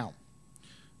in doubt.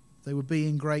 They would be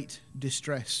in great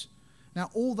distress. Now,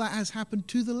 all that has happened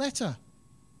to the letter.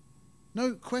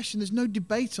 No question, there's no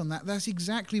debate on that. That's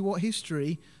exactly what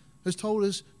history has told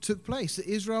us took place, that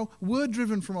Israel were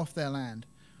driven from off their land.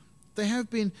 They have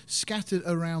been scattered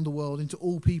around the world into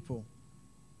all people.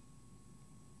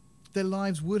 Their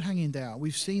lives would hang in doubt.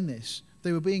 We've seen this.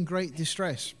 They would be in great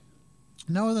distress.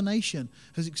 No other nation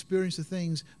has experienced the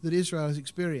things that Israel has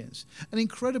experienced. And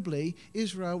incredibly,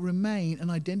 Israel remain an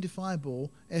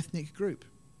identifiable ethnic group.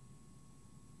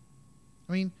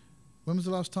 I mean, when was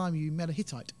the last time you met a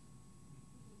Hittite?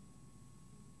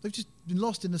 They've just been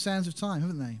lost in the sands of time,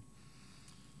 haven't they?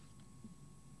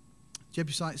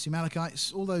 Jebusites,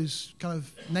 Amalekites, all those kind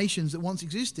of nations that once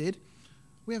existed,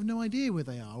 we have no idea where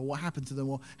they are or what happened to them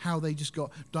or how they just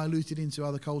got diluted into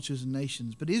other cultures and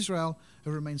nations. But Israel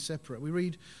have remained separate. We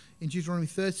read in Deuteronomy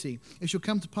 30, it shall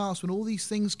come to pass when all these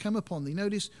things come upon thee.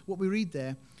 Notice what we read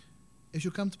there. It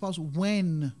shall come to pass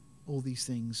when all these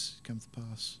things come to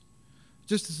pass.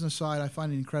 Just as an aside, I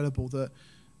find it incredible that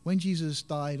when Jesus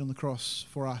died on the cross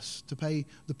for us to pay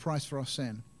the price for our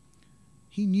sin,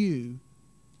 he knew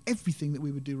everything that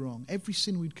we would do wrong, every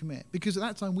sin we'd commit, because at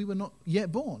that time we were not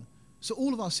yet born. So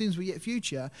all of our sins were yet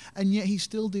future, and yet he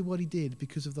still did what he did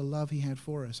because of the love he had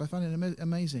for us. I find it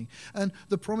amazing. And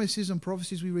the promises and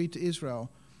prophecies we read to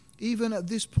Israel, even at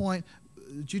this point,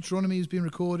 Deuteronomy has been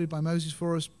recorded by Moses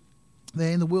for us.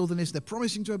 They're in the wilderness. They're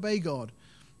promising to obey God.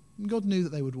 And God knew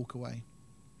that they would walk away.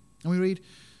 And we read,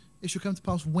 it shall come to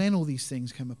pass when all these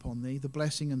things come upon thee, the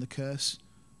blessing and the curse,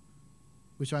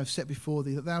 which I have set before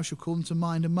thee, that thou shalt call them to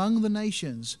mind among the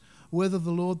nations, whether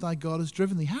the Lord thy God has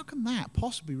driven thee. How can that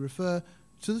possibly refer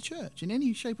to the church in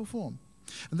any shape or form?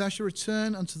 And thou shalt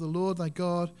return unto the Lord thy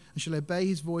God, and shalt obey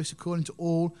his voice according to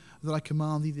all that I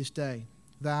command thee this day,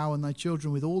 thou and thy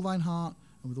children with all thine heart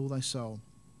and with all thy soul.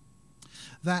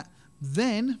 That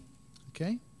then,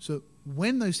 okay, so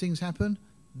when those things happen,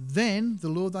 then the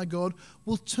Lord thy God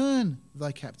will turn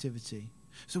thy captivity.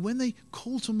 So when they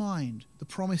call to mind the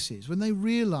promises, when they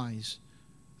realize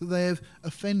that they have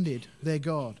offended their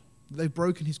God, that they've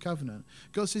broken his covenant,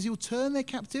 God says he will turn their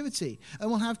captivity and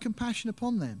will have compassion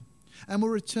upon them and will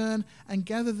return and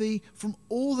gather thee from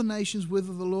all the nations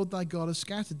whither the Lord thy God has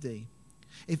scattered thee.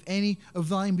 If any of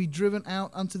thine be driven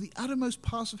out unto the uttermost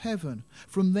parts of heaven,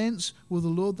 from thence will the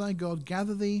Lord thy God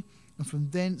gather thee, and from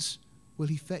thence will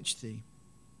he fetch thee.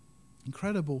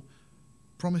 Incredible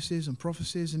promises and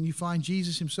prophecies, and you find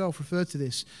Jesus himself referred to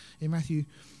this in Matthew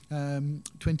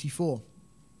 24.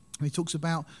 He talks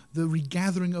about the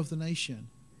regathering of the nation.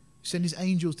 He sent his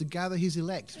angels to gather his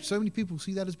elect. So many people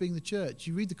see that as being the church.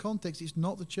 You read the context, it's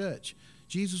not the church.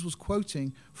 Jesus was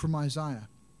quoting from Isaiah.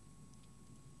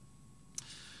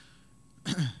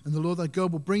 And the Lord thy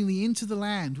God will bring thee into the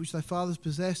land which thy fathers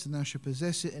possessed, and thou shalt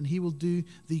possess it, and he will do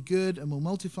thee good and will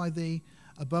multiply thee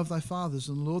above thy fathers.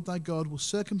 And the Lord thy God will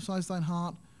circumcise thine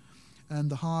heart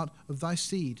and the heart of thy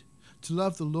seed, to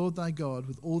love the Lord thy God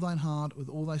with all thine heart, with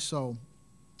all thy soul,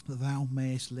 that thou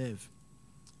mayest live.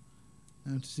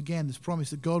 And it's again this promise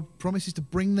that God promises to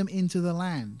bring them into the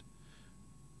land.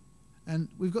 And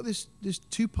we've got this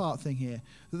two-part thing here,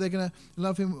 that they're going to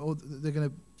love him, or they're going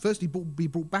to firstly be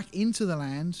brought back into the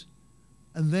land,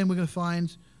 and then we're going to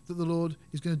find that the Lord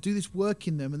is going to do this work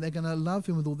in them, and they're going to love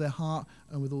him with all their heart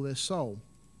and with all their soul.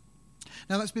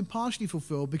 Now that's been partially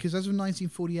fulfilled, because as of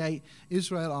 1948,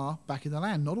 Israel are back in the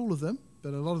land. Not all of them,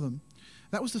 but a lot of them.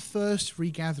 That was the first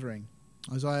regathering.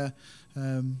 Isaiah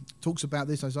talks about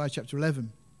this, Isaiah chapter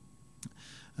 11,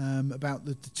 about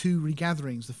the two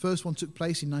regatherings. The first one took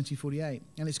place in 1948,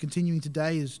 and it's continuing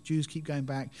today as Jews keep going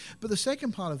back. But the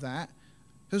second part of that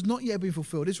has not yet been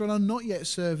fulfilled. Israel are not yet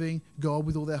serving God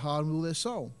with all their heart and with all their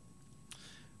soul.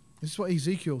 This is what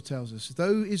Ezekiel tells us.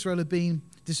 Though Israel had been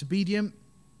disobedient,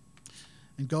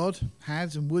 and God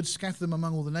had and would scatter them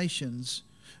among all the nations,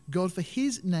 God, for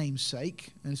his name's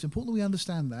sake, and it's important that we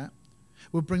understand that,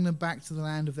 will bring them back to the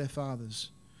land of their fathers.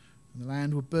 And the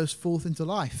land will burst forth into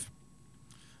life.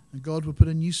 And God will put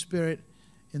a new spirit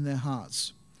in their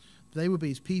hearts. They will be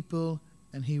his people,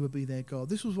 and he will be their God.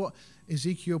 This was what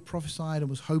Ezekiel prophesied and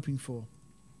was hoping for.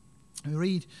 We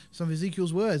read some of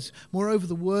Ezekiel's words. Moreover,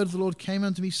 the word of the Lord came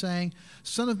unto me, saying,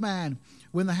 Son of man,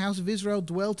 when the house of Israel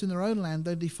dwelt in their own land,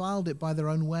 they defiled it by their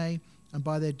own way and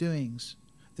by their doings.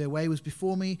 Their way was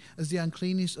before me as the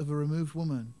uncleanness of a removed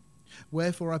woman.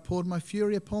 Wherefore I poured my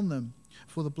fury upon them,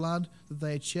 for the blood that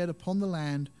they had shed upon the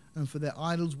land, and for their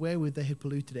idols wherewith they had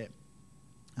polluted it.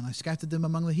 And I scattered them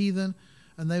among the heathen,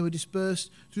 and they were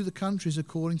dispersed through the countries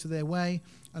according to their way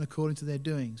and according to their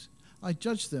doings. I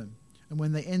judged them, and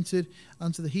when they entered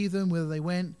unto the heathen, whither they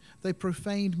went, they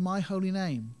profaned my holy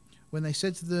name, when they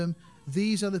said to them,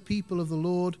 These are the people of the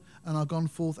Lord, and are gone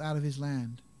forth out of his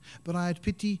land. But I had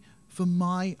pity for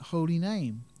my holy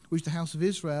name, which the house of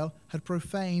Israel had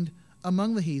profaned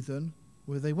among the heathen,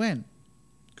 where they went.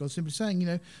 God's simply saying,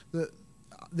 that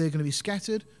they're going to be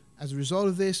scattered. As a result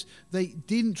of this, they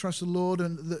didn't trust the Lord,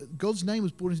 and God's name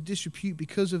was brought into disrepute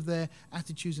because of their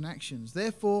attitudes and actions.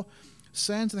 Therefore,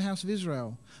 say unto the house of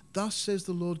Israel, Thus says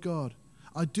the Lord God,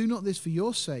 I do not this for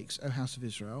your sakes, O house of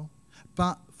Israel,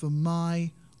 but for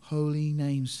my holy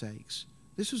name's sakes.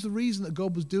 This was the reason that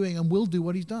God was doing and will do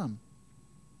what he's done.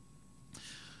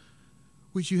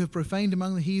 Which you have profaned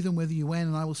among the heathen, whither you went,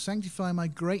 and I will sanctify my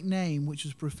great name, which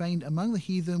was profaned among the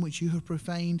heathen, which you have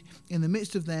profaned in the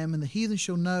midst of them, and the heathen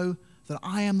shall know that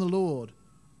I am the Lord,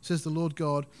 says the Lord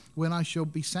God, when I shall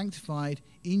be sanctified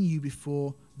in you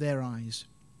before their eyes.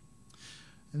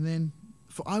 And then,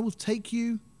 for I will take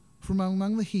you from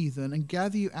among the heathen, and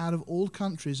gather you out of all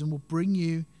countries, and will bring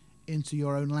you into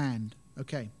your own land.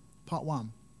 Okay, part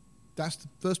one. That's the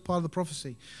first part of the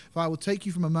prophecy. For I will take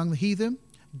you from among the heathen,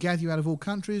 gather you out of all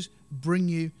countries, bring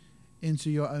you into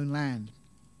your own land.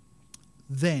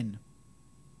 Then,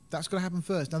 that's got to happen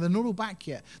first. Now, they're not all back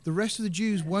yet. The rest of the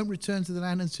Jews won't return to the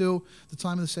land until the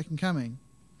time of the second coming.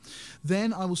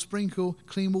 Then I will sprinkle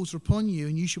clean water upon you,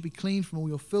 and you shall be clean from all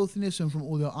your filthiness, and from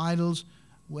all your idols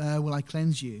will I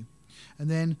cleanse you. And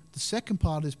then the second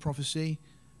part of this prophecy,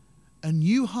 a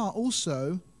new heart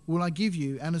also will I give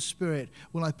you, and a spirit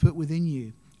will I put within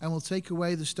you, and will take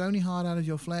away the stony heart out of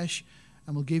your flesh,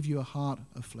 and will give you a heart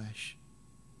of flesh.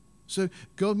 So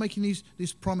God making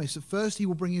this promise that first he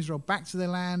will bring Israel back to their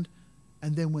land,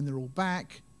 and then when they're all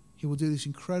back, he will do this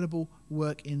incredible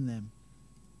work in them.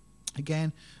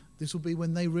 Again, this will be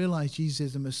when they realize Jesus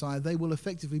is the Messiah. They will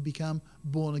effectively become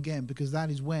born again, because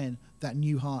that is when that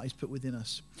new heart is put within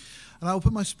us. And I will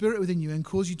put my spirit within you and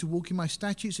cause you to walk in my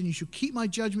statutes, and you shall keep my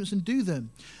judgments and do them.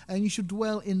 And you shall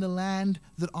dwell in the land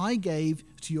that I gave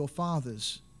to your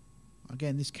fathers.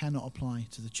 Again, this cannot apply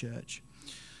to the church.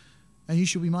 And you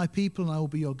shall be my people, and I will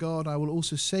be your God. I will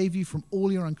also save you from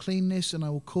all your uncleanness, and I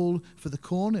will call for the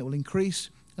corn, it will increase,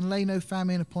 and lay no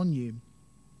famine upon you.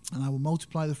 And I will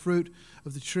multiply the fruit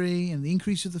of the tree and the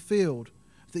increase of the field,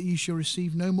 that you shall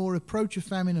receive no more reproach of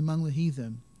famine among the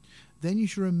heathen. Then you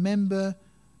shall remember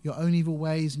your own evil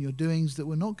ways and your doings that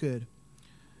were not good,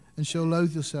 and shall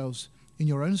loathe yourselves in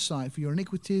your own sight for your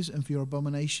iniquities and for your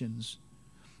abominations.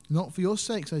 Not for your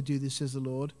sakes I do this, says the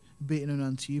Lord, be it known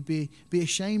unto you. Be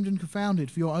ashamed and confounded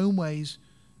for your own ways,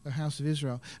 O house of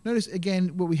Israel. Notice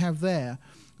again what we have there,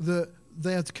 that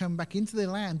they are to come back into their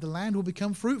land. The land will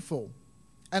become fruitful.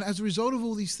 And as a result of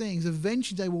all these things,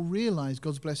 eventually they will realize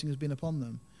God's blessing has been upon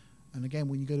them. And again,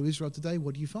 when you go to Israel today,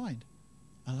 what do you find?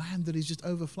 A land that is just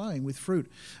overflowing with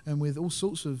fruit and with all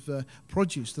sorts of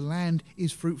produce. The land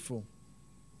is fruitful.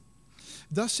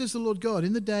 Thus says the Lord God,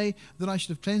 in the day that I should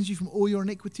have cleansed you from all your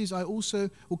iniquities, I also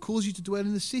will cause you to dwell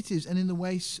in the cities, and in the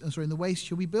waste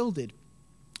shall be builded.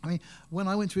 I mean, when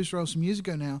I went to Israel some years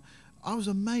ago now, I was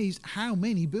amazed how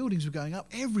many buildings were going up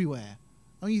everywhere.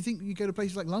 I mean, you think you go to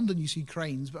places like London, you see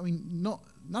cranes, but I mean,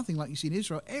 nothing like you see in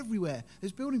Israel. Everywhere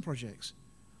there's building projects.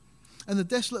 And the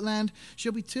desolate land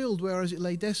shall be tilled, whereas it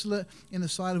lay desolate in the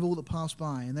sight of all that pass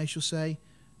by. And they shall say,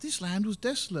 this land was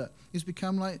desolate. It's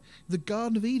become like the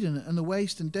Garden of Eden, and the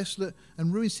waste and desolate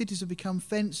and ruined cities have become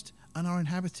fenced and are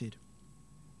inhabited.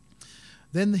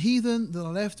 Then the heathen that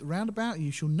are left round about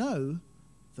you shall know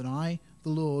that I, the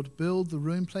Lord, build the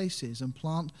ruined places and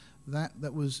plant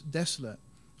that was desolate.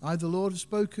 I, the Lord, have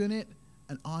spoken it,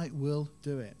 and I will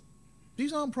do it.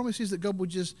 These aren't promises that God will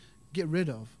just get rid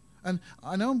of. And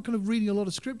I know I'm kind of reading a lot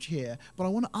of scripture here, but I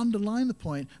want to underline the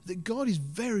point that God is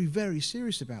very, very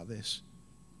serious about this.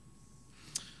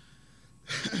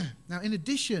 Now, in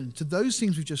addition to those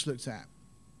things we've just looked at,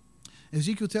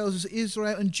 Ezekiel tells us that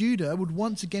Israel and Judah would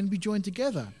once again be joined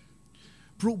together,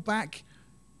 brought back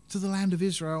to the land of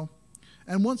Israel,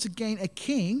 and once again a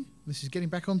king, this is getting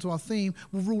back onto our theme,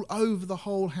 will rule over the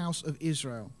whole house of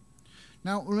Israel.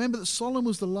 Now, remember that Solomon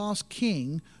was the last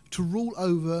king to rule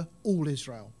over all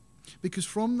Israel, because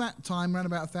from that time, around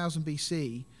about 1000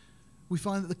 BC, we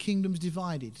find that the kingdom's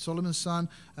divided. Solomon's son,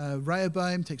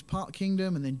 Rehoboam, takes part of the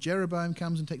kingdom, and then Jeroboam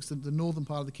comes and takes the northern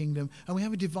part of the kingdom, and we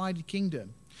have a divided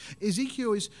kingdom.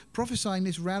 Ezekiel is prophesying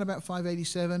this around about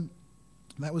 587.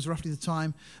 That was roughly the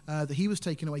time that he was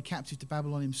taken away captive to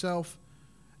Babylon himself.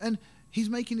 And he's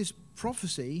making this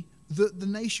prophecy that the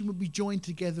nation would be joined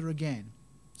together again.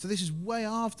 So this is way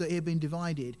after it had been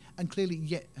divided, and clearly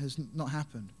yet has not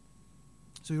happened.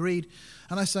 So we read,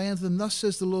 "And I say unto them, Thus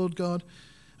says the Lord God,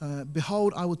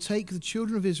 Behold, I will take the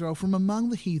children of Israel from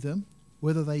among the heathen,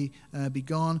 whether they be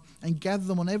gone, and gather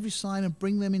them on every side and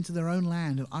bring them into their own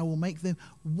land. And I will make them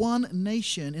one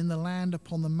nation in the land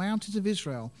upon the mountains of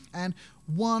Israel, and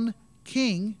one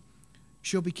king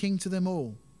shall be king to them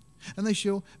all. And they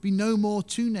shall be no more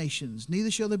two nations,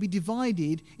 neither shall they be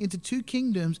divided into two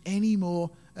kingdoms any more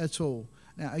at all."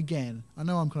 Now, again, I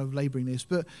know I'm kind of labouring this,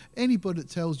 but anybody that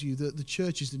tells you that the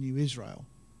church is the new Israel,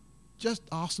 just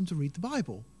ask them to read the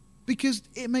Bible, because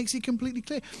it makes it completely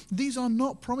clear. These are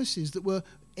not promises that were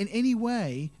in any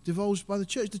way divulged by the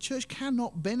church. The church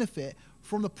cannot benefit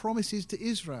from the promises to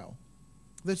Israel.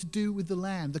 They're to do with the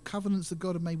land, the covenants that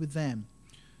God had made with them.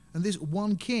 And this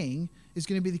one king is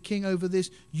going to be the king over this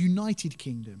united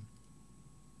kingdom.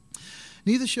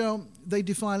 Neither shall they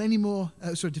defile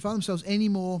themselves any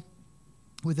more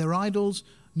with their idols,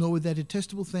 nor with their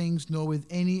detestable things, nor with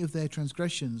any of their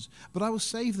transgressions. But I will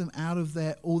save them out of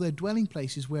all their dwelling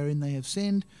places wherein they have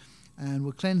sinned, and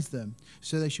will cleanse them.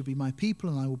 So they shall be my people,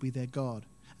 and I will be their God.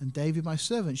 And David my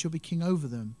servant shall be king over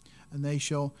them. And they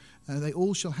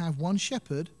all shall have one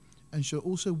shepherd, and shall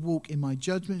also walk in my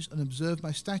judgments, and observe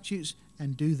my statutes,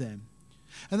 and do them.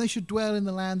 And they shall dwell in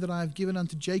the land that I have given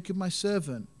unto Jacob my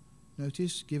servant.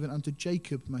 Notice, given unto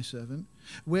Jacob my servant,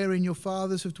 wherein your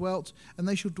fathers have dwelt, and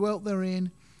they shall dwell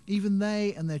therein, even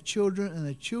they and their children and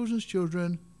their children's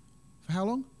children. For how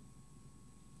long?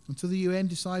 Until the UN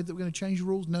decide that we're going to change the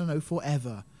rules? No,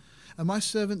 forever. And my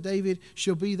servant David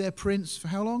shall be their prince. For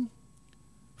how long?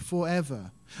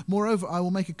 Forever. Moreover, I will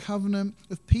make a covenant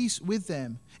of peace with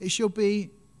them. It shall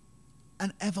be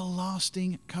an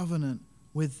everlasting covenant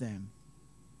with them.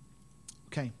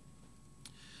 Okay.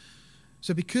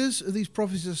 So because these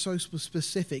prophecies are so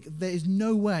specific, there is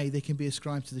no way they can be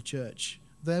ascribed to the church.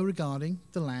 They're regarding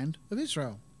the land of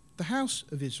Israel, the house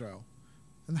of Israel,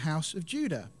 and the house of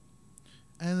Judah,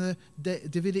 and the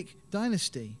Davidic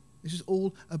dynasty. This is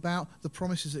all about the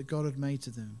promises that God had made to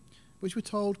them, which we're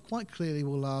told quite clearly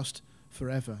will last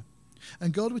forever.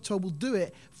 And God, we're told, will do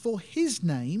it for his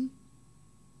name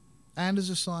and as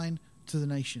a sign to the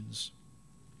nations.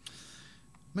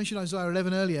 I mentioned Isaiah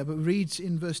 11 earlier, but it reads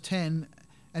in verse 10,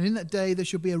 "And in that day there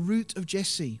shall be a root of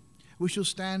Jesse, which shall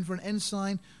stand for an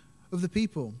ensign of the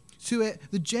people. To it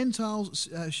the Gentiles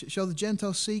shall the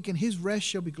Gentiles seek, and his rest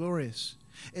shall be glorious.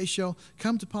 It shall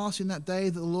come to pass in that day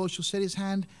that the Lord shall set his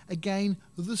hand again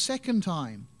the second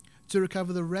time, to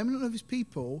recover the remnant of his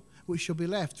people, which shall be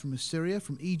left from Assyria,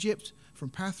 from Egypt, from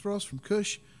Pathros, from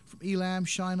Cush, from Elam,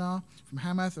 Shinar, from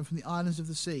Hamath, and from the islands of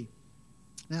the sea."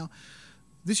 Now,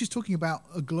 this is talking about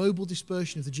a global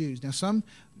dispersion of the Jews. Now, some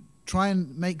try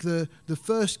and make the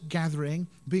first gathering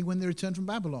being when they returned from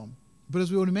Babylon. But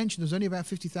as we already mentioned, there's only about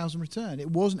 50,000 returned.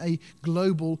 It wasn't a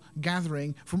global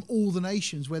gathering from all the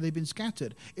nations where they've been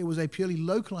scattered. It was a purely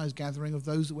localized gathering of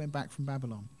those that went back from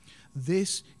Babylon.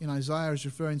 This, in Isaiah, is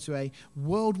referring to a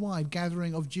worldwide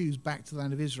gathering of Jews back to the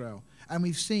land of Israel. And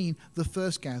we've seen the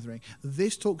first gathering.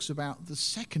 This talks about the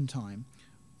second time.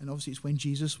 And obviously it's when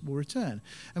Jesus will return.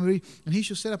 And he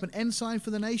shall set up an ensign for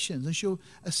the nations, and shall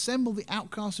assemble the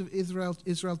outcasts of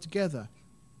Israel together,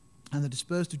 and the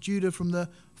dispersed of Judah from the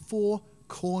four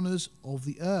corners of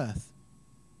the earth.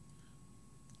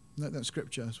 Note that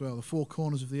scripture as well. The four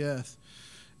corners of the earth.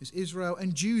 It's Israel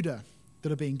and Judah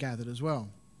that are being gathered as well.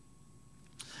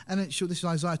 And this is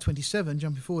Isaiah 27,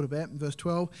 jumping forward a bit, verse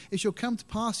 12. "It shall come to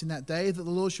pass in that day that the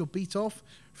Lord shall beat off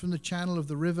from the channel of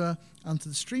the river unto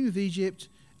the stream of Egypt,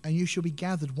 and you shall be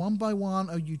gathered one by one,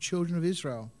 O you children of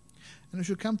Israel. And it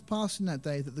shall come to pass in that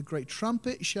day that the great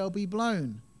trumpet shall be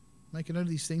blown." Make a note of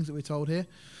these things that we're told here.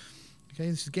 Okay,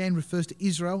 this again refers to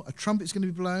Israel. A trumpet's going to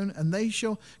be blown, and they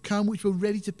shall come which were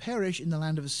ready to perish in the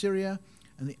land of Assyria,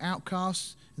 and the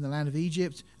outcasts in the land of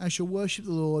Egypt, and shall worship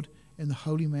the Lord in the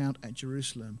holy mount at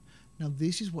Jerusalem. Now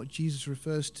this is what Jesus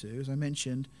refers to, as I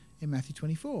mentioned, in Matthew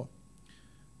 24.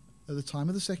 At the time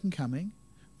of the second coming,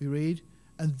 we read,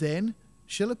 "And then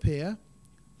shall appear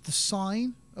the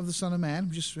sign of the Son of Man,"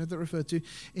 we just had that referred to,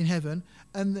 "in heaven,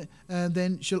 and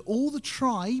then shall all the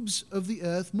tribes of the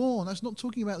earth mourn." That's not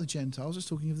talking about the Gentiles, it's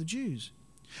talking of the Jews.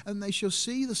 "And they shall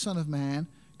see the Son of Man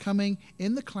coming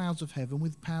in the clouds of heaven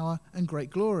with power and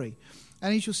great glory.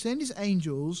 And he shall send his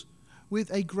angels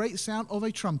with a great sound of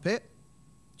a trumpet.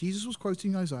 Jesus was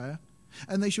quoting Isaiah.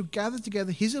 And they shall gather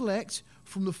together his elect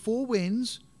from the four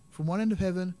winds, from one end of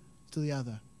heaven to the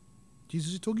other.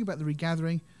 Jesus is talking about the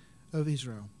regathering of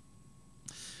Israel.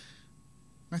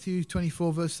 Matthew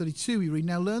 24, verse 32, we read,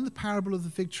 "Now learn the parable of the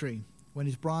fig tree. When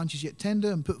his branch is yet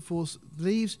tender and put forth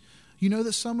leaves, you know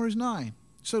that summer is nigh.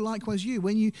 So likewise you,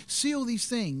 when you see all these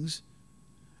things,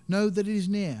 know that it is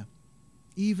near,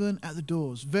 even at the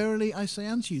doors. Verily I say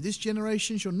unto you, this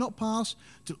generation shall not pass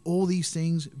till all these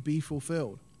things be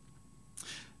fulfilled."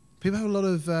 People have a lot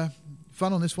of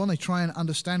fun on this one. They try and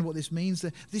understand what this means.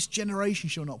 That this generation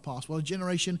shall not pass. Well, a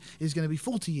generation is going to be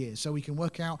 40 years. So we can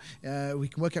work out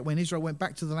when Israel went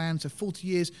back to the land. So 40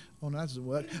 years. Oh, no, that doesn't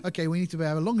work. Okay, we need to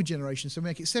have a longer generation. So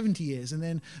make it 70 years. And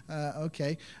then,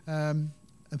 and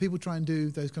people try and do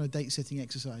those kind of date-setting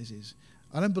exercises.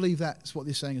 I don't believe that's what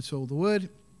they're saying at all. The word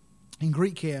in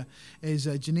Greek here is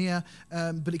genea,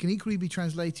 but it can equally be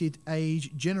translated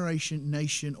age, generation,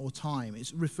 nation, or time.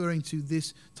 It's referring to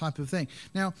this type of thing.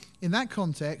 Now, in that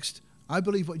context, I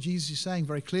believe what Jesus is saying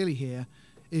very clearly here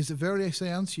is that verily I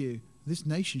say unto you, this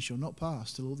nation shall not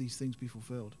pass till all these things be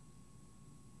fulfilled.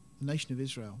 The nation of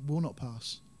Israel will not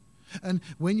pass. And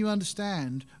when you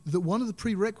understand that one of the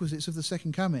prerequisites of the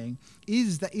second coming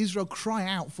is that Israel cry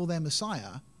out for their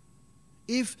Messiah,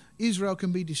 if Israel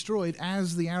can be destroyed,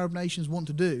 as the Arab nations want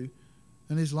to do,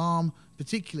 and Islam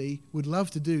particularly would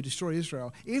love to do, destroy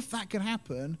Israel, if that can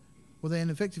happen, well then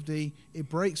effectively it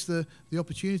breaks the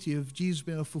opportunity of Jesus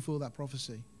being able to fulfill that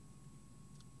prophecy.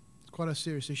 It's quite a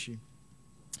serious issue.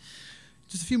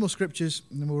 Just a few more scriptures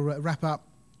and then we'll wrap up.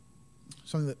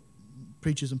 Something that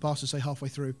preachers and pastors say halfway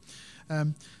through.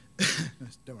 Don't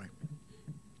worry.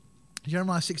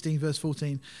 Jeremiah 16, verse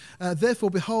 14.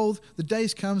 "Therefore, behold, the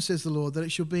days come, says the Lord, that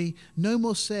it shall be no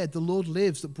more said, the Lord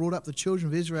lives that brought up the children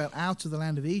of Israel out of the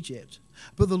land of Egypt.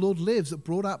 But the Lord lives that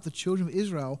brought up the children of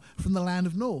Israel from the land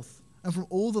of north, and from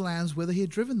all the lands whither he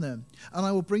had driven them. And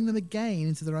I will bring them again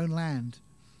into their own land.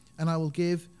 And I will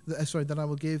give,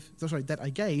 that I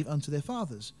gave unto their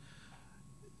fathers."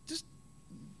 Just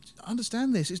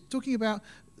understand this. It's talking about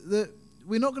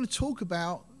we're not going to talk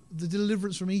about the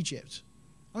deliverance from Egypt.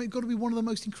 I mean, it's got to be one of the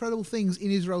most incredible things in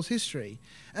Israel's history.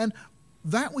 And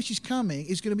that which is coming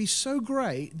is going to be so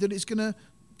great that it's going to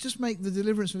just make the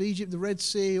deliverance of Egypt, the Red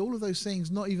Sea, all of those things,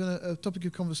 not even a topic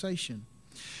of conversation.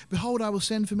 "Behold, I will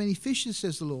send for many fishers,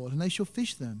 says the Lord, and they shall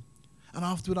fish them. And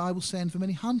afterward I will send for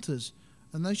many hunters,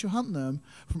 and they shall hunt them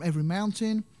from every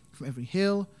mountain, from every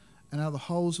hill, and out of the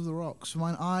holes of the rocks. For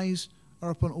mine eyes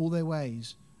are upon all their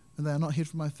ways, and they are not hid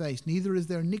from my face, neither is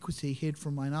their iniquity hid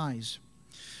from mine eyes.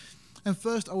 And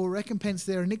first I will recompense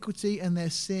their iniquity and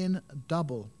their sin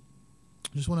double."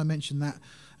 I just want to mention that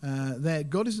there.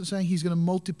 God isn't saying he's going to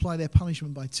multiply their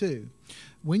punishment by 2.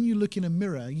 When you look in a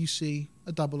mirror, you see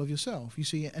a double of yourself. You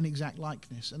see an exact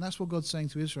likeness. And that's what God's saying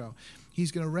to Israel.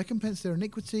 He's going to recompense their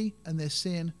iniquity and their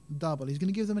sin double. He's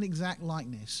going to give them an exact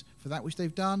likeness. For that which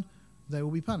they've done, they will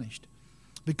be punished.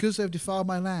 "Because they have defiled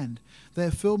my land, they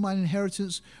have filled mine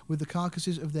inheritance with the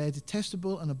carcasses of their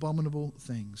detestable and abominable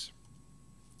things."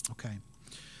 Okay.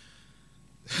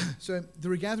 So the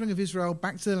regathering of Israel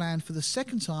back to the land for the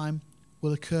second time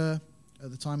will occur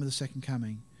at the time of the second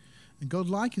coming. And God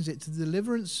likens it to the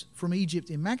deliverance from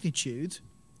Egypt in magnitude,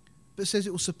 but says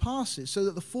it will surpass it so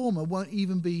that the former won't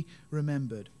even be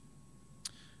remembered.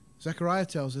 Zechariah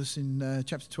tells us in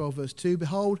chapter 12, verse 2,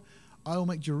 "Behold, I will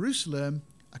make Jerusalem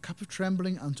a cup of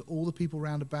trembling unto all the people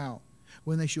round about,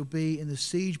 when they shall be in the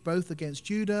siege both against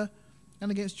Judah and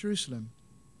against Jerusalem.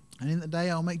 And in that day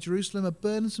I will make Jerusalem a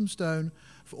burdensome stone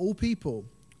for all people.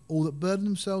 All that burden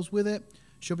themselves with it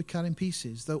shall be cut in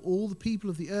pieces, though all the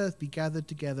people of the earth be gathered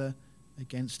together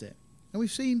against it." And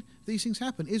we've seen these things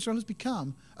happen. Israel has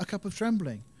become a cup of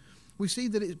trembling. We see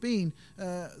that it's been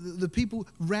the people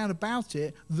round about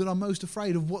it that are most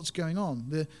afraid of what's going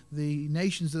on, the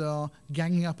nations that are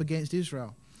ganging up against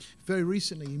Israel. Very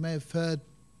recently, you may have heard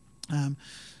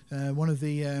one of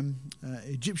the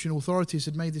Egyptian authorities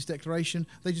had made this declaration.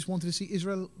 They just wanted to see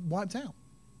Israel wiped out.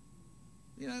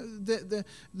 You know,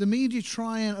 the media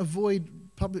try and avoid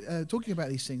talking about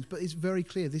these things, but it's very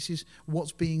clear. This is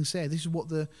what's being said. This is what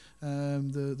the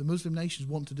Muslim nations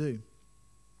want to do.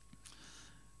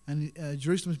 And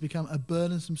Jerusalem has become a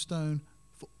burdensome stone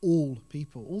for all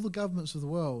people. All the governments of the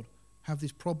world have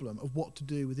this problem of what to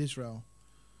do with Israel.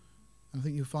 And I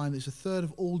think you'll find that it's a third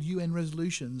of all UN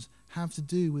resolutions have to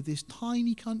do with this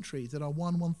tiny country that are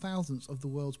 1/1000th of the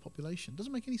world's population.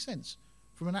 Doesn't make any sense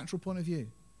from a natural point of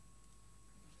view.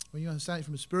 When you understand it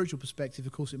from a spiritual perspective,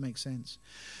 of course, it makes sense.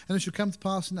 "And it shall come to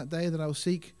pass in that day that I will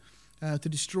seek to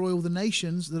destroy all the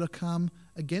nations that are come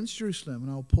against Jerusalem.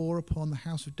 And I will pour upon the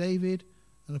house of David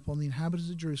and upon the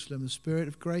inhabitants of Jerusalem the spirit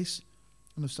of grace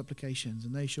and of supplications.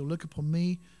 And they shall look upon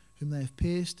me whom they have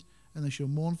pierced, and they shall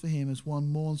mourn for him as one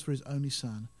mourns for his only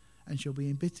son, and shall be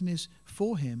in bitterness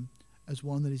for him as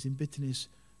one that is in bitterness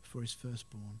for his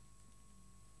firstborn.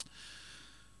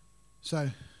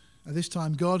 So, at this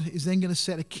time, God is then going to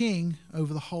set a king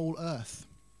over the whole earth.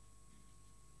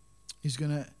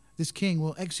 This king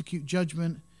will execute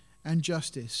judgment and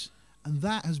justice. And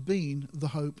that has been the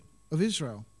hope of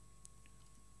Israel.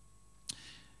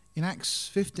 In Acts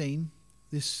 15,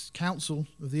 this council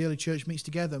of the early church meets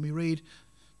together, and we read,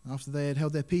 after they had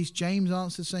held their peace, James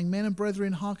answered, saying, Men and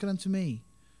brethren, hearken unto me.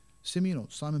 Simeon, or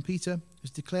Simon Peter, has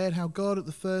declared how God at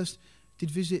the first did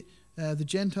visit the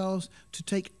Gentiles to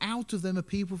take out of them a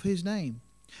people of his name.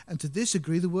 And to this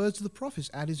agree the words of the prophets,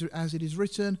 as it is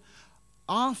written,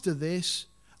 After this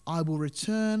I will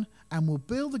return and will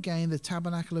build again the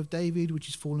tabernacle of David which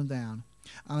is fallen down.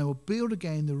 And I will build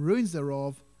again the ruins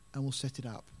thereof and will set it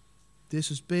up. This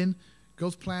has been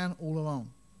God's plan all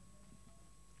along.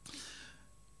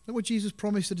 Look what Jesus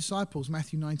promised the disciples,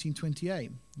 Matthew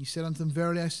 19:28. He said unto them,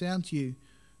 Verily I say unto you,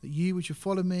 that ye which have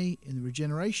followed me in the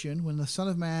regeneration, when the Son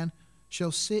of Man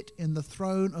shall sit in the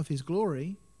throne of his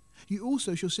glory, you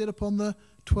also shall sit upon the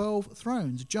 12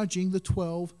 thrones, judging the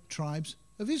 12 tribes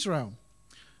of Israel.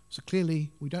 So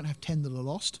clearly we don't have 10 that are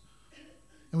lost,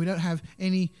 and we don't have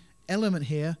any element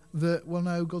here that, well,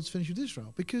 no, God's finished with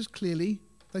Israel, because clearly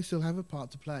they still have a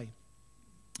part to play.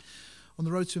 On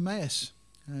the road to Emmaus,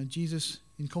 Jesus,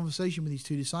 in conversation with these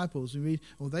two disciples, we read,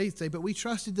 or they say, But we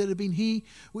trusted that it had been he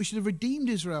which should have redeemed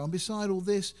Israel. And beside all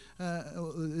this,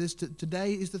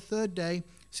 today is the third day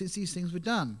since these things were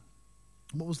done.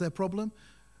 What was their problem?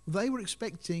 They were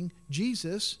expecting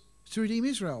Jesus to redeem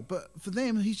Israel. But for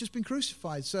them, he's just been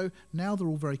crucified. So now they're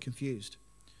all very confused.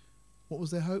 What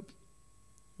was their hope?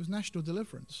 It was national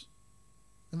deliverance,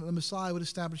 and that the Messiah would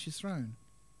establish his throne.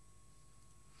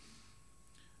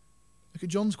 Look at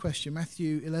John's question,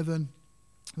 Matthew 11,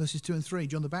 verses 2 and 3.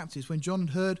 John the Baptist, when John had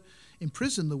heard in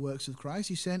prison the works of Christ,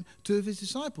 he sent two of his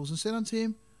disciples and said unto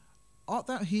him, Art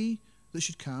thou he that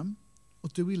should come, or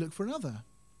do we look for another?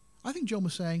 I think John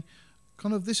was saying,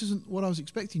 this isn't what I was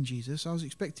expecting, Jesus. I was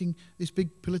expecting this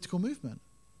big political movement.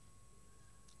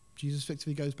 Jesus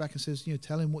effectively goes back and says,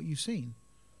 tell him what you've seen.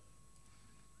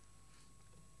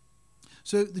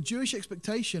 So the Jewish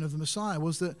expectation of the Messiah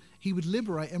was that he would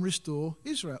liberate and restore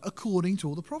Israel according to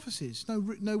all the prophecies.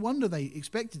 No wonder they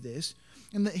expected this,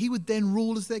 and that he would then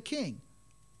rule as their king.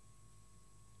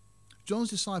 John's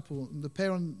disciple, the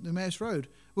pair on the Emmaus Road,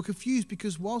 were confused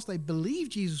because whilst they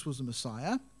believed Jesus was the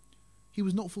Messiah, he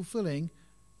was not fulfilling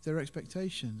their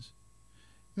expectations.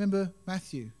 Remember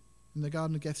Matthew in the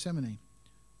Garden of Gethsemane.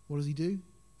 What does he do?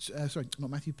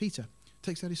 Peter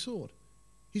takes out his sword.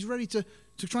 He's ready to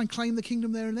try and claim the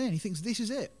kingdom there and then. He thinks this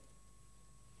is it.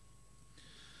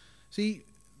 See,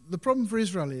 the problem for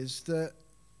Israel is that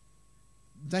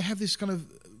they have this kind of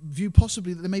view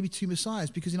possibly that there may be two messiahs,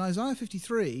 because in Isaiah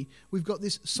 53, we've got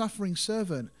this suffering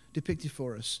servant depicted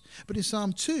for us. But in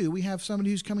Psalm 2, we have somebody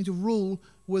who's coming to rule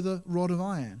with a rod of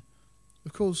iron.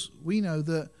 Of course, we know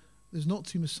that there's not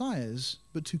two messiahs,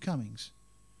 but two comings.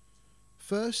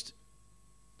 First,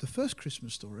 the first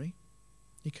Christmas story,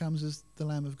 he comes as the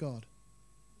Lamb of God,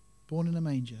 born in a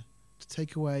manger to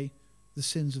take away the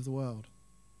sins of the world.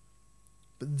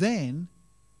 But then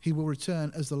he will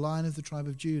return as the Lion of the tribe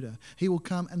of Judah. He will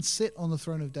come and sit on the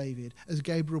throne of David, as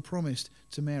Gabriel promised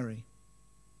to Mary.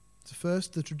 So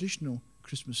first, the traditional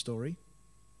Christmas story.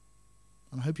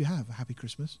 And I hope you have a happy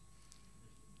Christmas.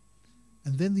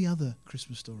 And then the other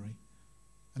Christmas story.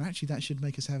 And actually that should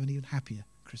make us have an even happier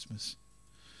Christmas.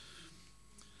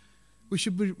 We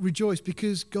should rejoice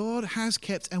because God has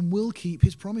kept and will keep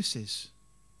his promises.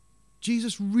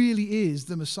 Jesus really is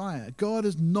the Messiah. God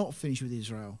has not finished with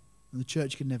Israel, and the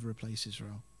church can never replace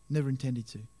Israel. Never intended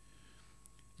to.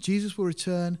 Jesus will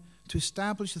return to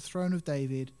establish the throne of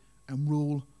David and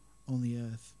rule on the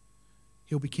earth.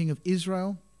 He'll be King of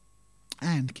Israel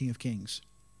and King of Kings.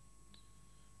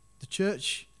 The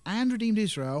church and redeemed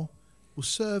Israel will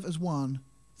serve as one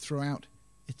throughout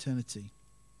eternity.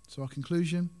 So our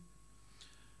conclusion: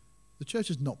 the church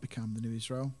has not become the new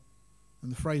Israel.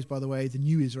 And the phrase, by the way, the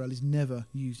new Israel, is never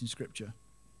used in Scripture.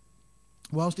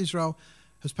 Whilst Israel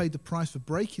has paid the price for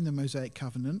breaking the Mosaic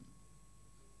covenant,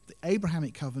 the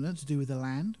Abrahamic covenant to do with the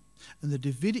land, and the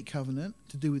Davidic covenant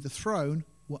to do with the throne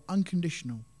were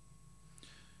unconditional.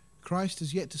 Christ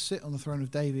has yet to sit on the throne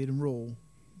of David and rule,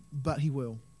 but he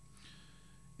will.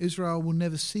 Israel will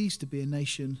never cease to be a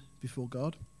nation before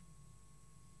God.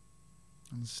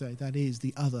 And say that is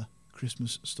the other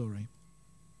Christmas story.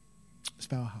 Let's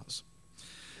bow our hearts.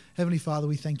 Heavenly Father,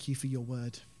 we thank you for your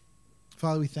word.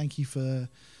 Father, we thank you for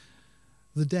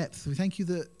the depth. We thank you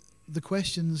that the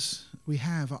questions we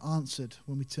have are answered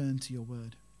when we turn to your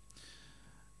word.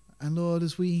 And Lord,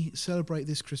 as we celebrate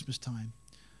this Christmas time,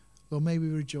 Lord, may we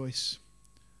rejoice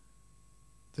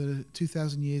that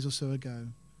 2,000 years or so ago,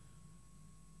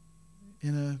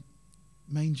 in a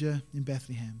manger in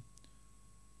Bethlehem,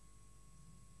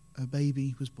 a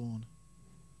baby was born.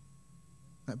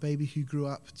 That baby who grew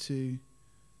up to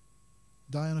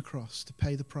die on a cross to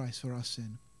pay the price for our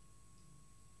sin,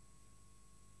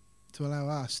 to allow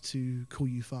us to call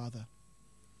you Father,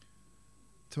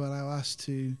 to allow us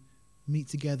to meet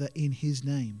together in his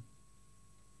name.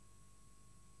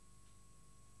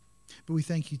 But we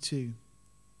thank you too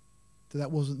that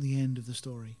that wasn't the end of the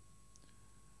story,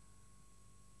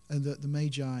 and that the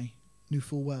Magi knew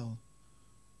full well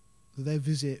that their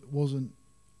visit wasn't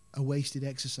a wasted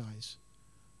exercise,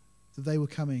 that they were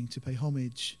coming to pay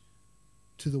homage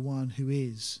to the one who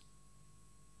is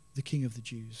the King of the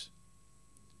Jews,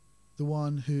 the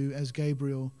one who, as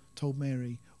Gabriel told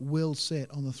Mary, will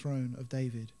sit on the throne of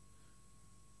David,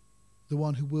 the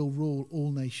one who will rule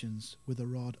all nations with a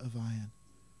rod of iron.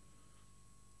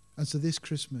 And so this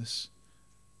Christmas,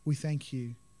 we thank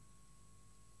you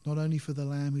not only for the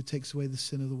Lamb who takes away the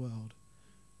sin of the world,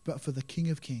 but for the King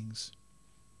of Kings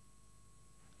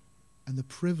and the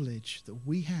privilege that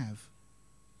we have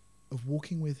of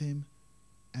walking with him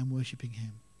and worshipping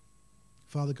him.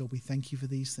 Father God, we thank you for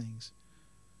these things.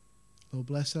 Lord,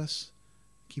 bless us.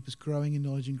 Keep us growing in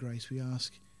knowledge and grace, we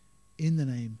ask in the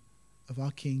name of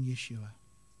our King Yeshua.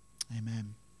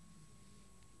 Amen.